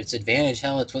this to its advantage.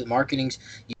 Hell, it's what marketing's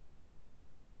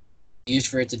used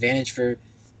for its advantage for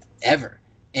ever.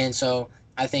 And so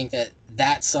I think that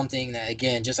that's something that,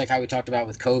 again, just like how we talked about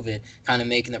with COVID, kind of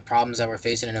making the problems that we're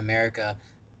facing in America,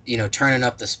 turning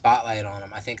up the spotlight on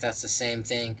them. I think that's the same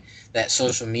thing that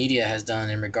social media has done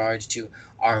in regards to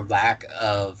our lack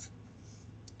of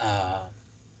uh,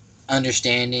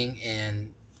 understanding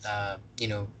and,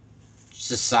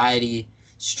 society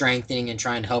strengthening and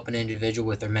trying to help an individual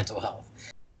with their mental health.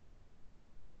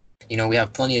 We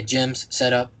have plenty of gyms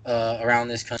set up around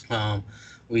this country.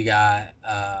 We got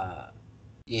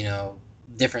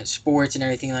different sports and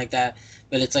everything like that.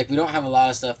 But it's like we don't have a lot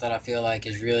of stuff that I feel like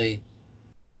is really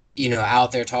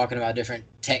out there talking about different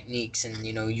techniques, and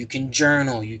you can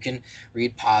journal, you can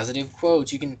read positive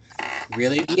quotes, you can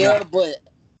really Yeah, but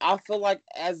I feel like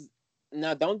as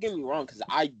now, don't get me wrong, because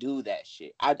I do that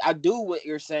shit. I do what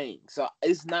you're saying, so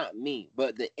it's not me,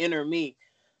 but the inner me.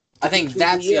 I To be think truthfully,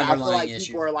 that's the yeah, I feel underlying like issue.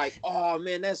 people are like, "Oh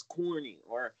man, that's corny,"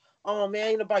 or "Oh man,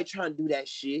 ain't nobody trying to do that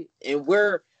shit," and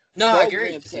we're No, I agree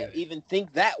programmed with to you. even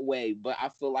think that way. But I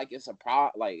feel like it's a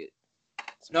like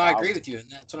it's a No, I agree problem. with you, and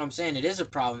that's what I'm saying. It is a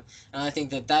problem, and I think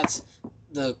that that's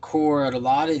the core of a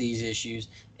lot of these issues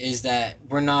is that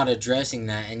we're not addressing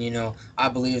that. And I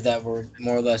believe that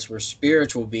we're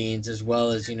spiritual beings as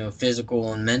well as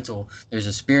physical and mental. There's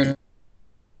a spiritual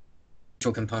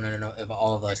component of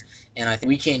all of us, and I think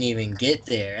we can't even get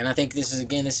there. And I think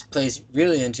this plays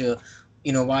really into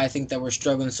why I think that we're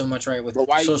struggling so much right with But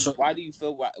social. why do you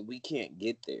feel why we can't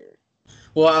get there?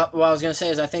 What I was going to say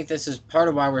is I think this is part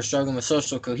of why we're struggling with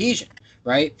social cohesion,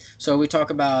 right? So we talk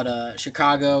about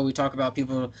Chicago, we talk about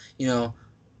people,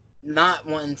 not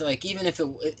wanting to, like, even if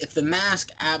the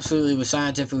mask absolutely was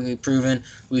scientifically proven,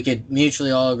 we could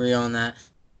mutually all agree on that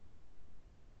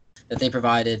they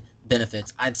provided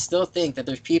benefits. I'd still think that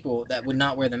there's people that would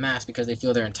not wear the mask because they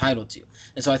feel they're entitled to.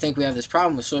 And so I think we have this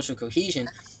problem with social cohesion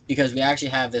because we actually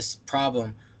have this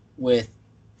problem with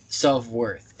self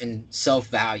worth and self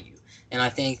value. And I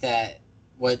think that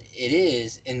what it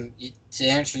is, and to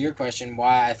answer your question,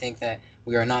 why I think that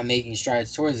we are not making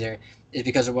strides towards there, is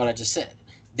because of what I just said.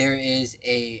 There's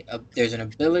an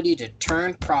ability to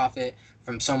turn profit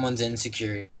from someone's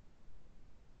insecurities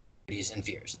and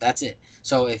fears. That's it.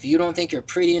 So if you don't think you're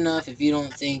pretty enough, if you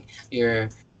don't think you're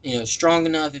strong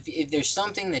enough, if there's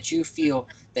something that you feel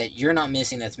that you're not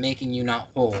missing that's making you not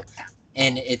whole,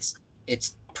 and it's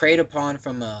preyed upon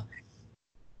from a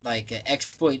like a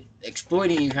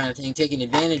exploiting you kind of thing, taking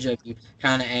advantage of you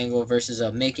kind of angle versus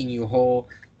a making you whole,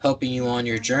 helping you on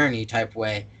your journey type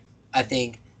way. I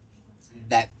think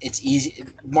that it's easy.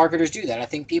 Marketers do that. I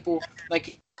think people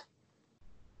like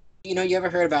you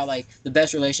ever heard about like the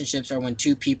best relationships are when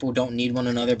two people don't need one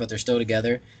another but they're still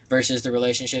together versus the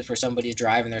relationships where somebody's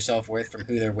driving their self worth from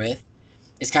who they're with.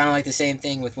 It's kind of like the same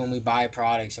thing with when we buy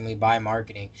products and we buy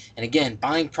marketing. And again,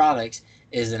 buying products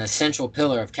is an essential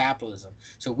pillar of capitalism.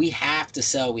 So we have to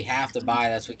sell, we have to buy.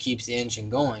 That's what keeps the engine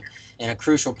going. And a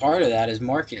crucial part of that is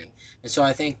marketing. And so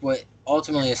I think what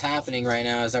ultimately is happening right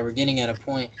now is that we're getting at a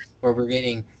point where we're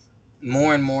getting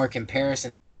more and more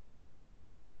comparison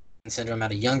syndrome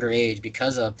at a younger age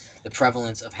because of the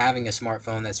prevalence of having a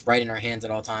smartphone that's right in our hands at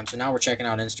all times. So now we're checking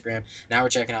out Instagram, now we're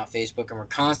checking out Facebook, and we're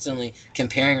constantly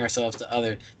comparing ourselves to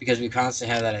others because we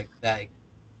constantly have that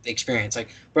experience. Like,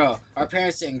 bro, our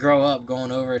parents didn't grow up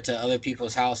going over to other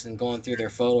people's house and going through their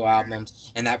photo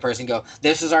albums and that person go,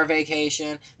 "This is our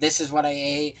vacation. This is what I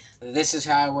ate. This is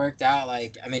how I worked out."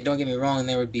 Like, I mean, don't get me wrong,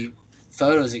 there would be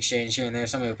photos exchanged here and there.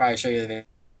 Somebody would probably show you the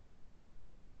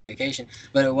vacation,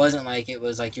 but it was like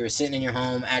you were sitting in your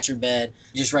home at your bed,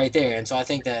 just right there. And so I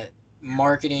think that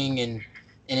marketing and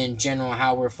in general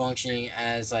how we're functioning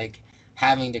as like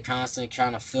having to constantly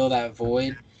kind of fill that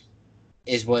void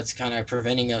is what's kind of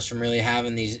preventing us from really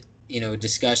having these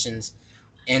discussions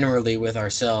inwardly with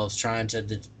ourselves, trying to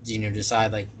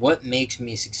decide like what makes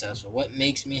me successful, what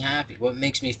makes me happy, what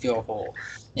makes me feel whole,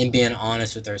 and being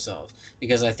honest with ourselves.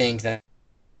 Because I think that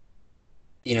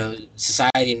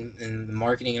society and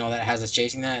marketing and all that has us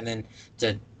chasing that, and then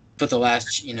to put the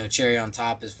last cherry on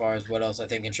top as far as what else I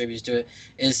think contributes to it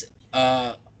is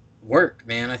work,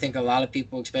 man. I think a lot of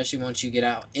people, especially once you get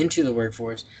out into the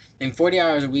workforce, I mean 40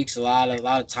 hours a week's a lot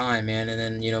of time, man. And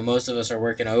then most of us are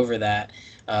working over that.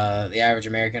 The average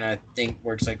American, I think,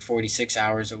 works like 46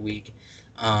 hours a week.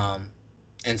 And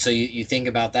so you think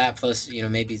about that, plus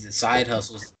maybe the side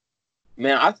hustles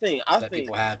Man, I that think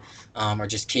people have, or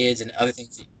just kids and other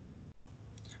things.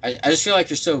 I just feel like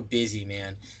you're so busy,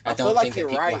 man. I I feel don't like think that you're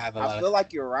people right. have a I lot of. feel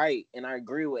like you're right, and I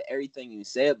agree with everything you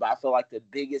said. But I feel like the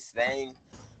biggest thing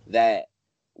that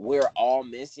we're all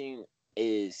missing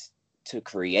is to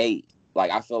create.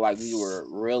 Like I feel like we were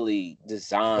really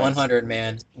designed 100,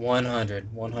 man. 100,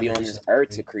 to be on this 100%. earth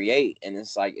to create, and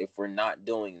it's like if we're not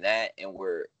doing that, and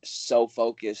we're so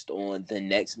focused on the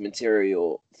next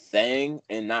material thing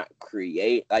and not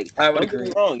create. Like, I would don't get me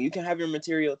agree. wrong, you can have your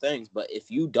material things, but if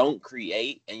you don't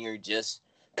create and you're just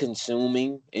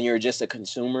consuming and you're just a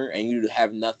consumer and you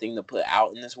have nothing to put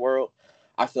out in this world,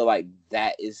 I feel like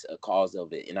that is a cause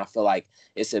of it. And I feel like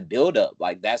it's a buildup.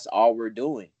 Like that's all we're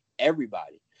doing.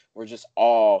 Everybody. We're just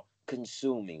all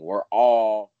consuming. We're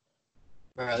all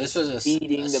Bro, this just was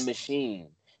feeding the machine.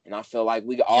 And I feel like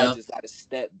we all Yep. just got to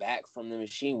step back from the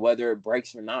machine, whether it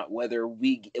breaks or not, whether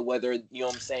you know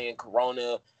what I'm saying,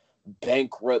 Corona,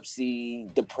 bankruptcy,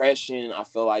 depression. I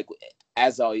feel like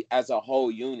as a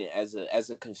whole unit, as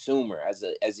a consumer, as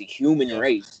a human Yep.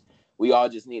 race, we all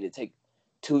just need to take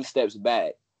 2 steps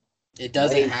back. It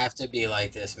doesn't Wait, have to be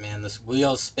like this, man. This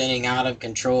wheel's spinning out of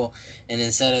control, and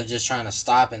instead of just trying to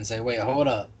stop and say, "Wait, hold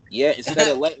up," yeah, instead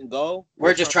of letting go, we're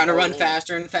we're just trying to trying to hold run on.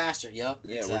 faster and faster. Yep,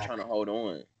 Yeah, we're trying to exactly. hold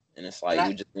on, and it's And like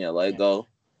we just need to let yeah, go,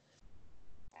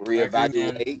 I agree, man.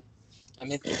 reevaluate. I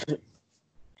mean,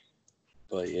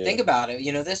 But yeah, think about it.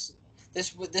 You know, this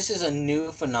is a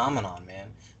new phenomenon,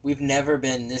 man. We've never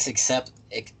been this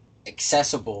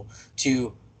accessible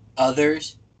to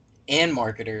others and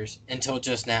marketers until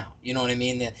just now. You know what I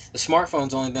mean? The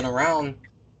smartphone's only been around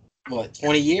what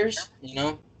 20 years? You know,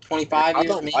 man, 25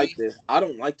 years maybe. I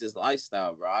don't like this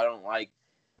lifestyle, bro. I don't like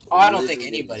Oh, I don't think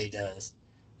living in anybody does.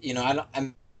 You know, I don't.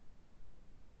 I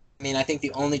mean, I think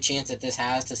the only chance that this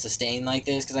has to sustain like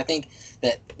this, because I think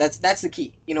that's the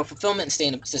key. You know, fulfillment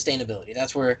and sustainability.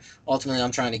 That's where ultimately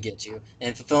I'm trying to get to,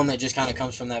 and fulfillment just kind of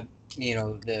comes from that. You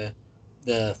know,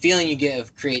 the feeling you get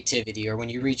of creativity, or when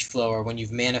you reach flow, or when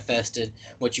you've manifested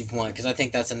what you've wanted. Because I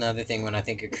think that's another thing when I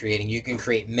think of creating. You can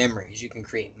create memories, you can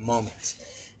create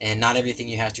moments, and not everything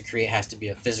you have to create has to be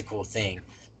a physical thing.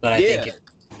 But I think yeah, it,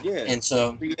 yeah. and Just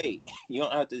so create. You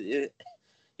don't have to.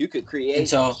 You could and create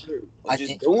so or I just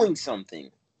think doing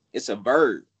something. It's a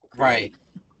verb. right. Create.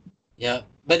 Yeah,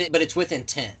 but it's with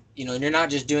intent, you know, and you're not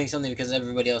just doing something because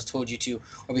everybody else told you to,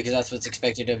 or because that's what's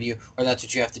expected of you, or that's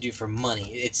what you have to do for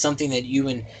money. It's something that you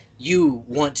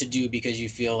want to do because you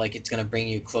feel like it's going to bring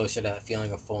you closer to that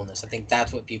feeling of fullness. I think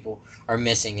that's what people are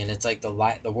missing, and it's like the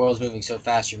world's moving so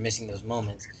fast, you're missing those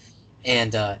moments.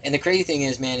 And the crazy thing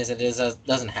is, man, is that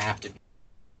doesn't have to be.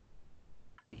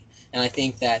 And I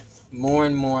think that more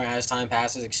and more as time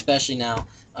passes, especially now,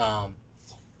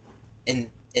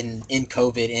 in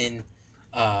COVID, in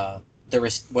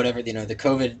whatever, you know, the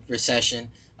COVID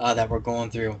recession that we're going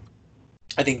through.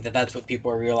 I think that that's what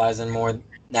people are realizing more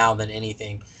now than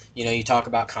anything. You know, you talk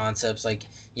about concepts like,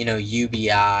 you know,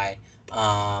 UBI,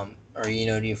 or, you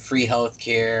know, free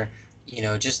healthcare, you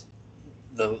know, just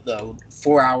the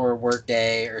 4 hour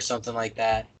workday or something like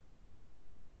that,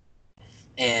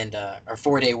 and or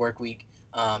 4 day work week.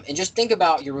 And just think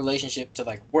about your relationship to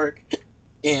like work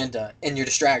and your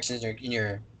distractions and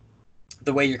your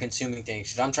the way you're consuming things.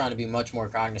 Because I'm trying to be much more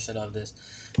cognizant of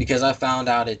this, because I found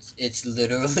out it's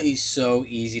literally so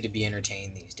easy to be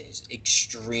entertained these days.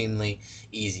 Extremely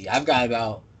easy. I've got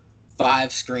about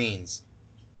 5 screens,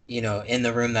 you know, in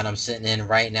the room that I'm sitting in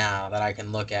right now that I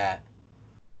can look at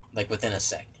like within a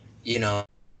second, you know,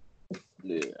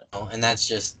 Yeah. and that's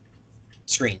just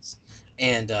screens.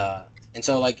 And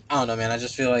so, like, I don't know, man. I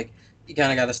just feel like you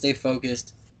kind of got to stay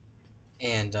focused,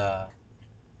 and and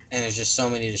there's just so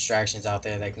many distractions out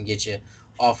there that can get you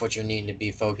off what you're needing to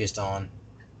be focused on.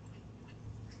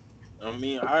 I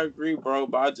mean, I agree, bro,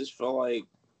 but I just feel like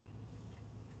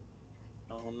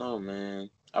I don't know, man.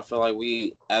 I feel like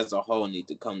we as a whole need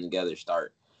to come together,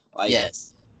 start like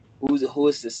Yes. who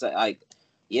is to say like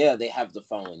yeah, they have the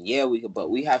phone. Yeah, we could, but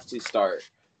we have to start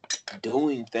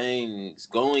doing things,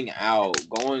 going out,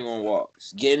 going on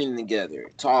walks, getting together,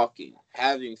 talking,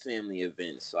 having family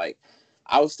events. Like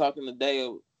I was talking today,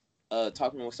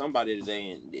 talking with somebody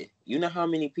today, and you know how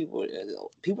many people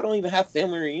don't even have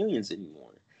family reunions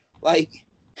anymore. Like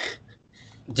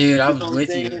Dude, I you was know what I'm with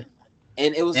saying? you.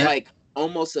 And it was And like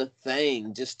almost a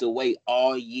thing just to wait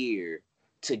all year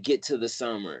to get to the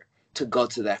summer to go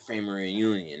to that family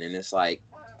reunion, and it's like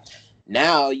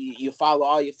now you follow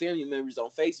all your family members on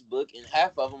Facebook, and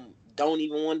half of them don't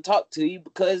even want to talk to you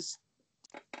because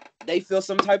they feel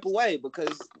some type of way.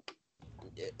 Because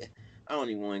I don't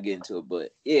even want to get into it,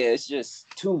 but yeah, it's just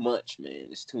too much, man.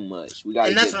 It's too much. We got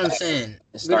to that's get what I'm back saying. and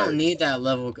We don't start. need that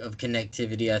level of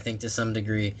connectivity, I think, to some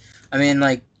degree. I mean,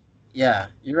 like, yeah,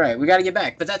 you're right. We got to get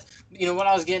back. But that's, you know, what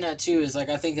I was getting at too is like,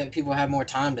 I think that people have more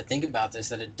time to think about this,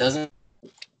 that it doesn't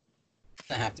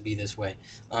have to be this way.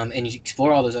 And you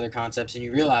explore all those other concepts, and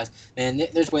you realize, man,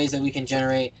 there's ways that we can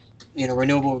generate, you know,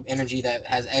 renewable energy that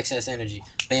has excess energy.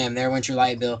 Bam, there went your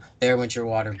light bill, there went your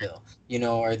water bill, you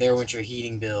know, or there went your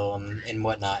heating bill, and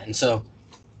whatnot. And so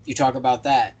you talk about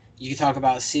that. You talk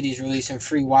about cities releasing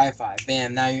free Wi-Fi.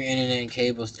 Bam! Now your internet and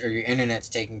cables, or your internet's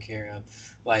taken care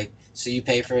of. Like, so you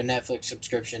pay for a Netflix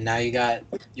subscription. Now you got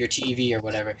your TV or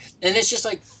whatever. And it's just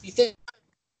like you think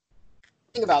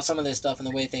about some of this stuff and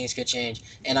the way things could change.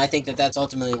 And I think that that's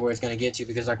ultimately where it's going to get to,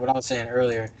 because like what I was saying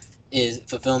earlier, is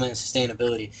fulfillment and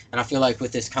sustainability. And I feel like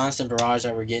with this constant barrage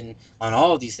that we're getting on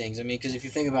all of these things, I mean, because if you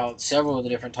think about several of the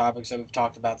different topics that we've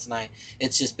talked about tonight,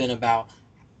 it's just been about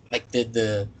like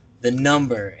the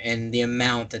number and the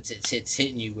amount that it's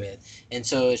hitting you with. And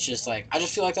so it's just like I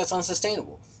just feel like that's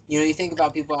unsustainable. You know, you think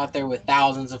about people out there with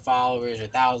thousands of followers or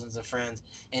thousands of friends,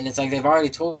 and it's like they've already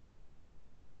told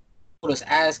us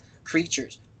as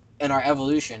creatures in our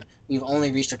evolution, we've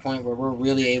only reached a point where we're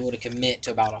really able to commit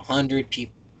to about 100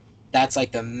 people. That's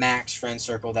like the max friend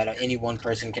circle that any one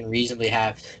person can reasonably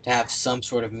have to have some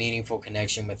sort of meaningful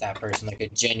connection with that person, like a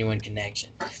genuine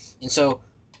connection. And so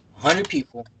 100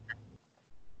 people,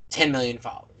 10 million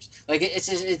followers. Like it's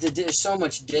just there's so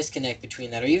much disconnect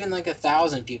between that, or even like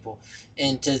 1,000 people,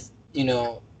 and you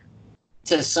know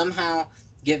to somehow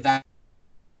get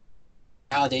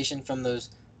validation from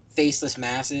those faceless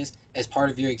masses as part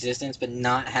of your existence, but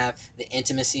not have the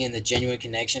intimacy and the genuine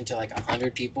connection to like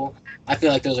 100 people. I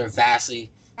feel like those are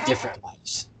vastly different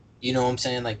lives. You know what I'm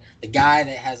saying? Like the guy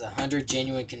that has 100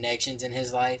 genuine connections in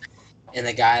his life, and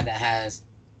the guy that has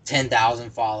 10,000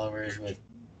 followers with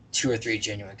 2 or 3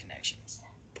 genuine connections.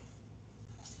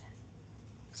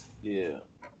 Yeah.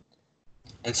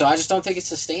 And so I just don't think it's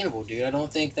sustainable, dude. I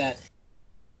don't think that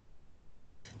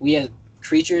we as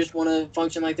creatures want to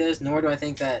function like this, nor do I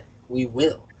think that we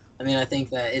will. I mean, I think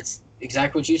that it's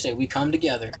exactly what you say. We come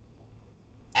together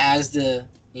as the,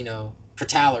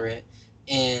 proletariat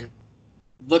and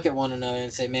look at one another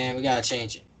and say, man, we got to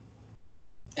change it.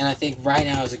 And I think right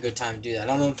now is a good time to do that.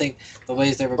 I don't think the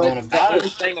ways that we're But going the about only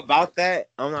it. thing about that,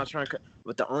 I'm not trying to,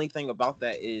 but the only thing about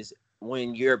that is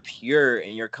when you're pure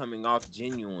and you're coming off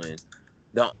genuine,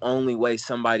 the only way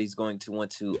somebody's going to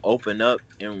want to open up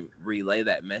and relay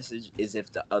that message is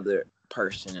if the other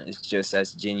person is just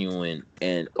as genuine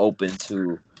and open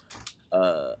to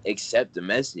accept the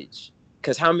message.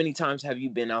 Because how many times have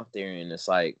you been out there and it's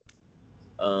like,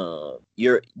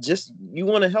 you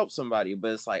want to help somebody,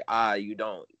 but it's like, you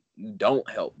don't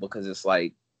help because it's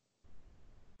like,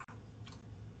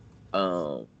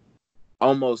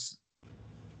 almost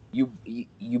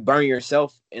you burn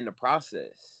yourself in the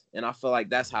process. And I feel like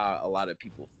that's how a lot of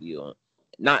people feel.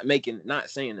 Not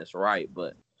saying this right,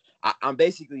 but I'm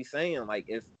basically saying, like,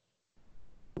 if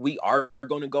we are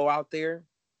going to go out there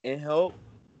and help,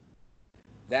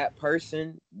 that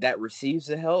person that receives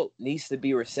the help needs to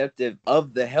be receptive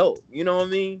of the help. You know what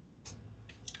I mean?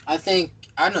 I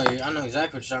know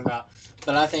exactly what you're talking about.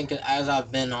 But I think as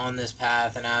I've been on this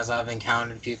path and as I've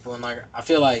encountered people, and like I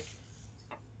feel like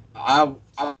I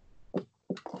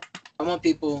I want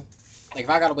people, like if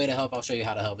I got a way to help, I'll show you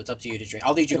how to help. It's up to you to drink.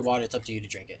 I'll lead you to water. It's up to you to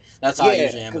drink it. That's how I Yeah,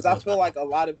 usually am because with I most of feel my like help.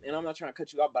 a lot of, and I'm not trying to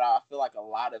cut you off, but I feel like a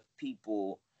lot of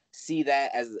people see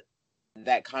that as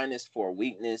that kindness for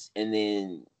weakness, and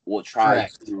then will try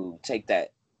Correct. to take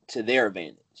that to their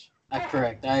advantage.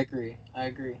 Correct. I agree. I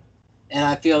agree. And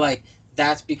I feel like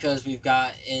that's because we've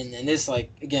got and this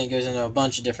like again goes into a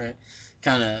bunch of different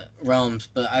kind of realms,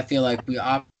 but I feel like we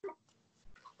operate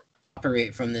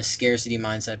from this scarcity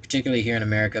mindset, particularly here in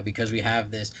America, because we have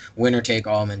this winner take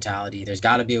all mentality. There's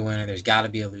got to be a winner, there's got to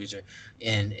be a loser.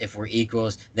 And if we're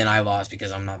equals, then I lost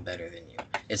because I'm not better than you.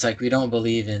 It's like we don't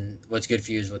believe in what's good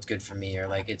for you is what's good for me, or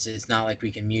like it's not like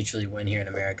we can mutually win here in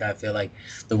America. I feel like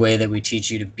the way that we teach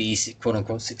you to be quote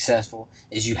unquote successful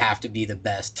is you have to be the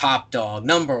best, top dog,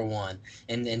 number one,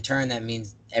 and in turn that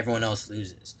means everyone else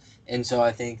loses. And so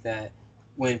I think that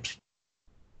when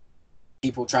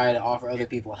people try to offer other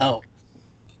people help,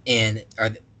 and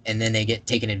are and then they get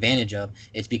taken advantage of,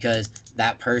 it's because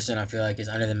that person I feel like is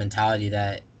under the mentality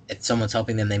that if someone's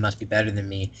helping them they must be better than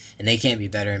me, and they can't be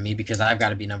better than me because I've got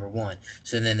to be number one.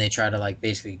 So then they try to like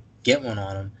basically get one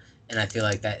on them, and I feel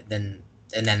like that then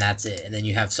that's it. And then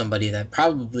you have somebody that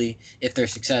probably, if they're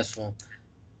successful,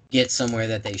 get somewhere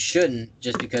that they shouldn't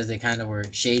just because they kind of were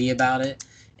shady about it.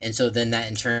 And so then that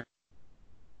in turn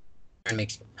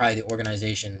makes probably the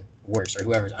organization worse, or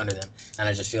whoever's under them. And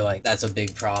I just feel like that's a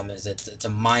big problem. Is it's a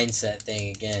mindset thing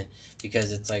again,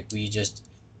 because it's like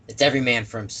it's every man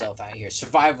for himself out here,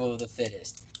 survival of the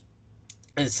fittest,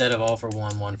 instead of all for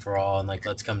one, one for all, and like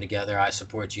let's come together. I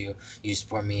support you, you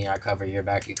support me. I cover your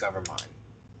back, you cover mine.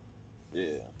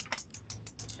 Yeah,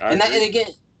 I And that agree. and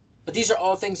again, but these are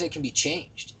all things that can be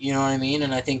changed. You know what I mean?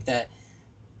 And I think that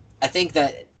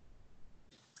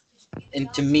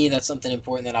and to me that's something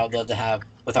important that I would love to have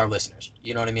with our listeners.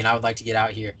 You know what I mean? I would like to get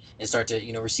out here and start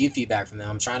to receive feedback from them.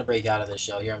 I'm trying to break out of this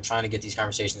shell here. I'm trying to get these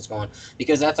conversations going,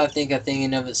 because that's, I think, a thing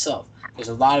in of itself. There's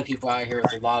a lot of people out here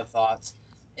with a lot of thoughts,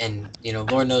 and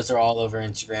Lord knows they're all over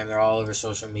Instagram, they're all over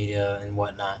social media and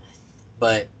whatnot.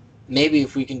 But maybe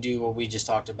if we can do what we just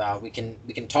talked about, we can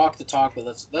talk the talk, but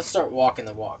let's start walking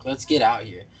the walk. Let's get out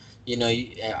here.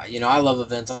 I love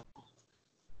events.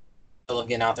 I love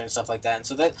getting out there and stuff like that. And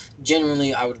so that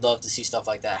genuinely, I would love to see stuff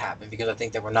like that happen because I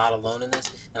think that we're not alone in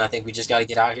this, and I think we just got to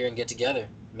get out here and get together,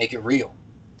 make it real.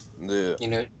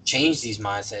 Yeah. Change these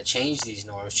mindsets, change these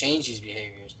norms, change these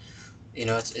behaviors.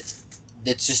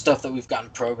 It's just stuff that we've gotten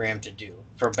programmed to do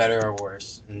for better or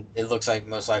worse, and it looks like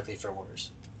most likely for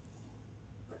worse.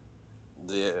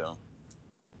 Yeah.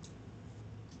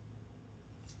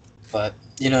 But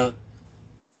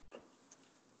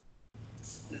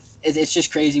it's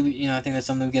just crazy. I think that's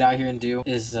something we get out here and do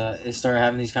is start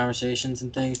having these conversations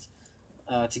and things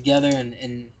together.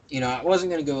 And I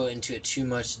wasn't gonna go into it too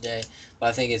much today, but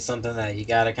I think it's something that you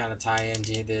got to kind of tie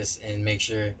into this and make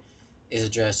sure is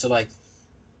addressed. So like,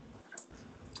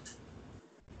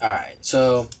 all right,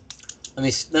 so let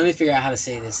me figure out how to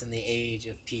say this in the age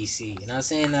of PC. I'm not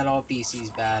saying that all PC is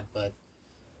bad, but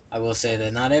I will say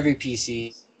that not every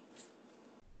PC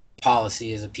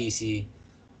policy is a PC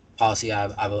policy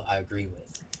I agree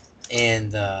with.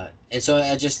 And so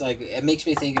I just like it makes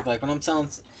me think of like when I'm telling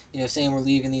saying we're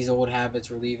leaving these old habits,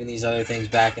 we're leaving these other things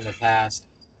back in the past,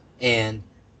 and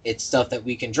it's stuff that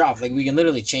we can drop. Like we can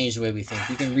literally change the way we think.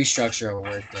 We can restructure our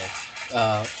workday.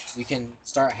 We can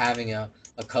start having a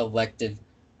collective,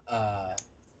 uh,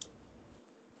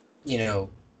 you know,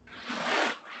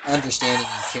 understanding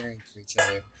and caring for each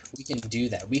other. We can do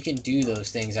that. We can do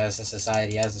those things as a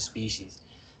society, as a species.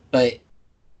 But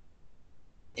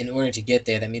in order to get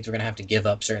there, that means we're gonna have to give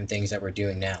up certain things that we're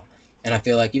doing now. And I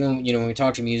feel like even when we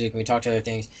talk to music, when we talk to other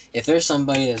things, if there's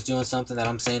somebody that's doing something that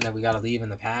I'm saying that we gotta leave in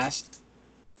the past,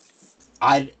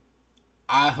 I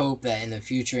I hope that in the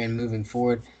future and moving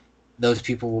forward, those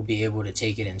people will be able to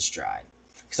take it in stride.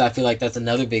 Because I feel like that's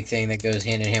another big thing that goes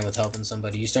hand in hand with helping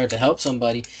somebody. You start to help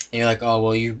somebody, and you're like, oh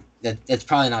well, that's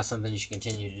probably not something you should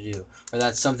continue to do, or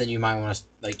that's something you might want to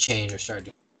like change or start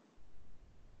doing.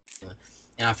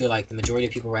 And I feel like the majority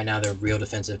of people right now they're real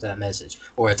defensive to that message,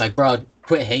 or it's like, bro,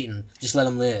 quit hating, just let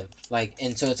them live. Like,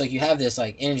 and so it's like you have this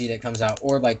like energy that comes out,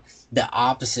 or like the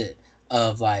opposite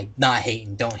of like not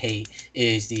hating, don't hate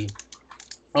is the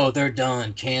oh they're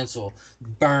done, cancel,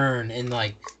 burn, and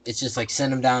like it's just like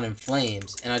send them down in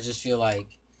flames. And I just feel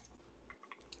like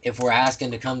if we're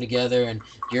asking to come together and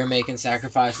you're making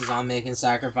sacrifices, I'm making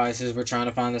sacrifices, we're trying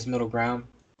to find this middle ground.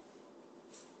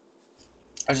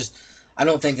 I just I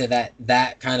don't think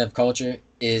that kind of culture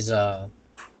is like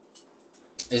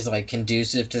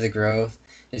conducive to the growth,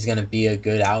 is going to be a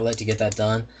good outlet to get that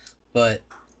done. But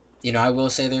I will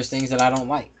say there's things that I don't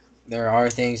like. There are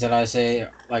things that I say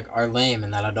like are lame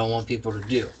and that I don't want people to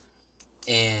do.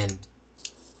 And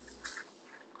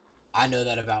I know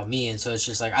that about me, and so it's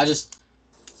just like I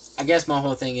guess my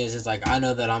whole thing is like I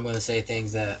know that I'm gonna say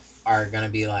things that are gonna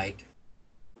be like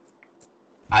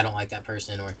I don't like that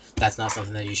person, or that's not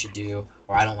something that you should do,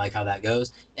 or I don't like how that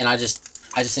goes. And I just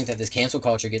think that this cancel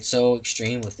culture gets so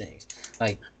extreme with things.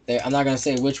 Like I'm not gonna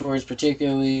say which words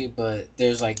particularly, but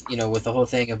there's like with the whole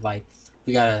thing of like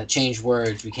we gotta change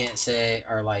words. We can't say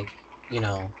or like you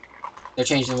know they're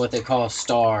changing what they call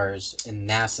stars, and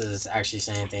NASA's actually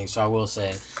saying things. So I will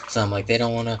say some like they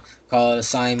don't want to call it a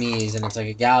Siamese, and it's like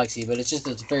a galaxy, but it's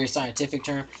a very scientific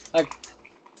term. Like,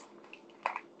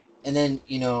 and then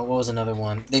what was another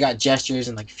one? They got gestures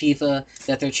and like FIFA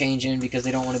that they're changing because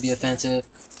they don't want to be offensive,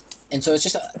 and so it's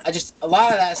just I just a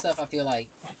lot of that stuff. I feel like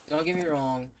don't get me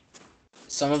wrong,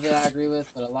 some of it I agree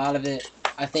with, but a lot of it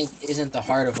I think isn't the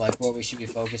heart of like what we should be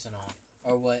focusing on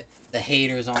or what the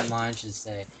haters online should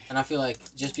say. And I feel like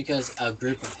just because a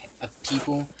group of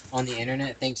people on the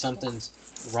internet think something's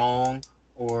wrong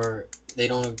or they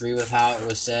don't agree with how it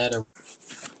was said or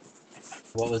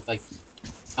what was like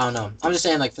I don't know. I'm just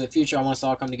saying like for the future I want us to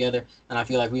all come together and I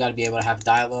feel like we got to be able to have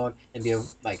dialogue and be able,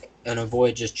 like and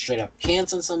avoid just straight up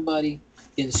canceling somebody,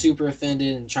 getting super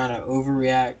offended and trying to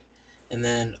overreact, and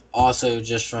then also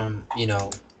just from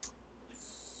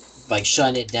like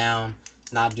shutting it down,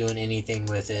 not doing anything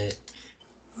with it,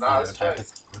 Nah, that's type of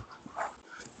facts. thing.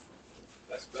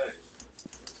 That's facts.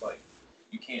 It's like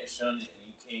you can't shun it and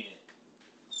you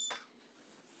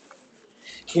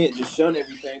can't just shun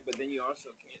everything, but then you also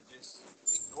can't just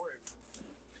ignore everything.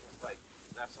 It's like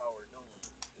that's all we're doing.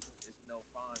 It's no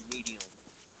fine medium.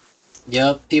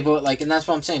 Yep, people like, and that's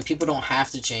what I'm saying. People don't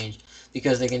have to change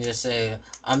because they can just say,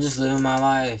 "I'm just living my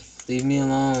life, leave me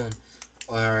alone,"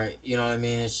 or you know what I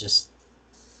mean. It's just,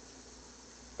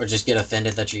 or just get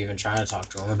offended that you're even trying to talk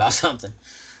to them about something.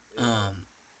 Yeah. Um,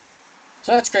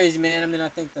 so that's crazy, man. I mean, I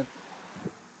think that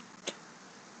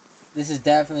this has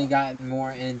definitely gotten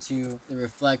more into the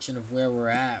reflection of where we're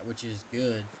at, which is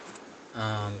good.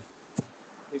 Um,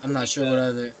 I'm People not be sure what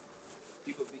other.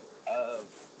 people be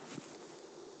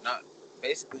not.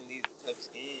 basically need a tough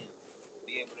skin,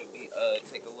 be able to be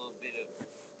take a little bit of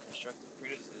constructive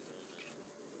criticism.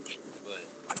 But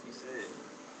like you said,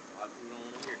 a lot of people don't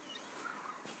want to hear.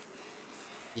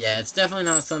 Yeah, it's definitely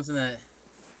not something that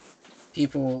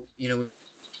people, we've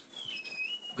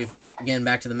again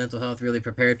back to the mental health really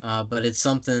prepared. But it's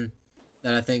something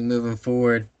that I think moving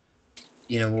forward,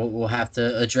 we'll have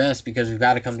to address because we've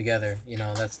got to come together.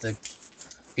 That's the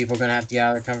people are gonna have to get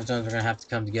out of their comfort zones. We're gonna have to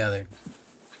come together.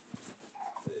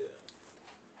 Yeah.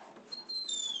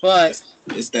 But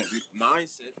It's that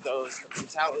mindset though. It's the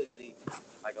mentality.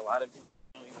 Like a lot of people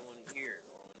don't even want to hear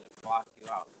or want to block you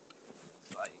out.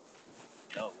 It's like,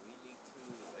 no, we need to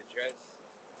address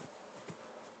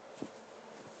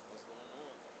what's going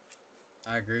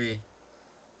on. I agree,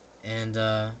 and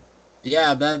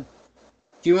yeah, that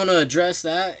if you want to address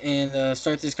that and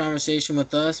start this conversation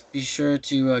with us, be sure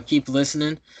to keep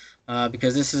listening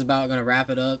because this is about going to wrap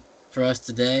it up for us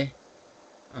today.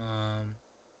 Um,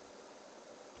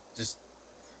 just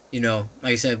like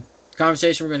I said,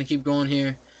 conversation we're going to keep going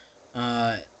here.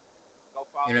 Uh, Go you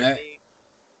follow know, me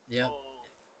yep. on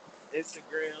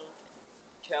Instagram,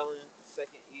 Kellen,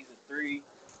 second E's a three,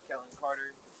 Kellen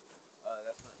Carter.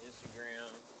 That's on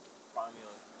Instagram. Find me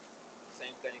on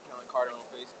same thing, Kellen Carter on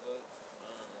Facebook.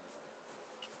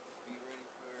 Be ready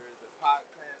for the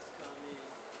podcast coming,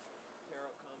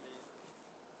 Carol coming,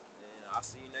 and I'll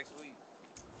see you next week.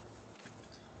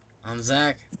 I'm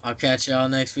Zach. I'll catch y'all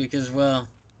next week as well.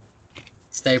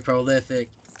 Stay prolific.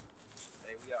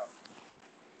 Hey, we out.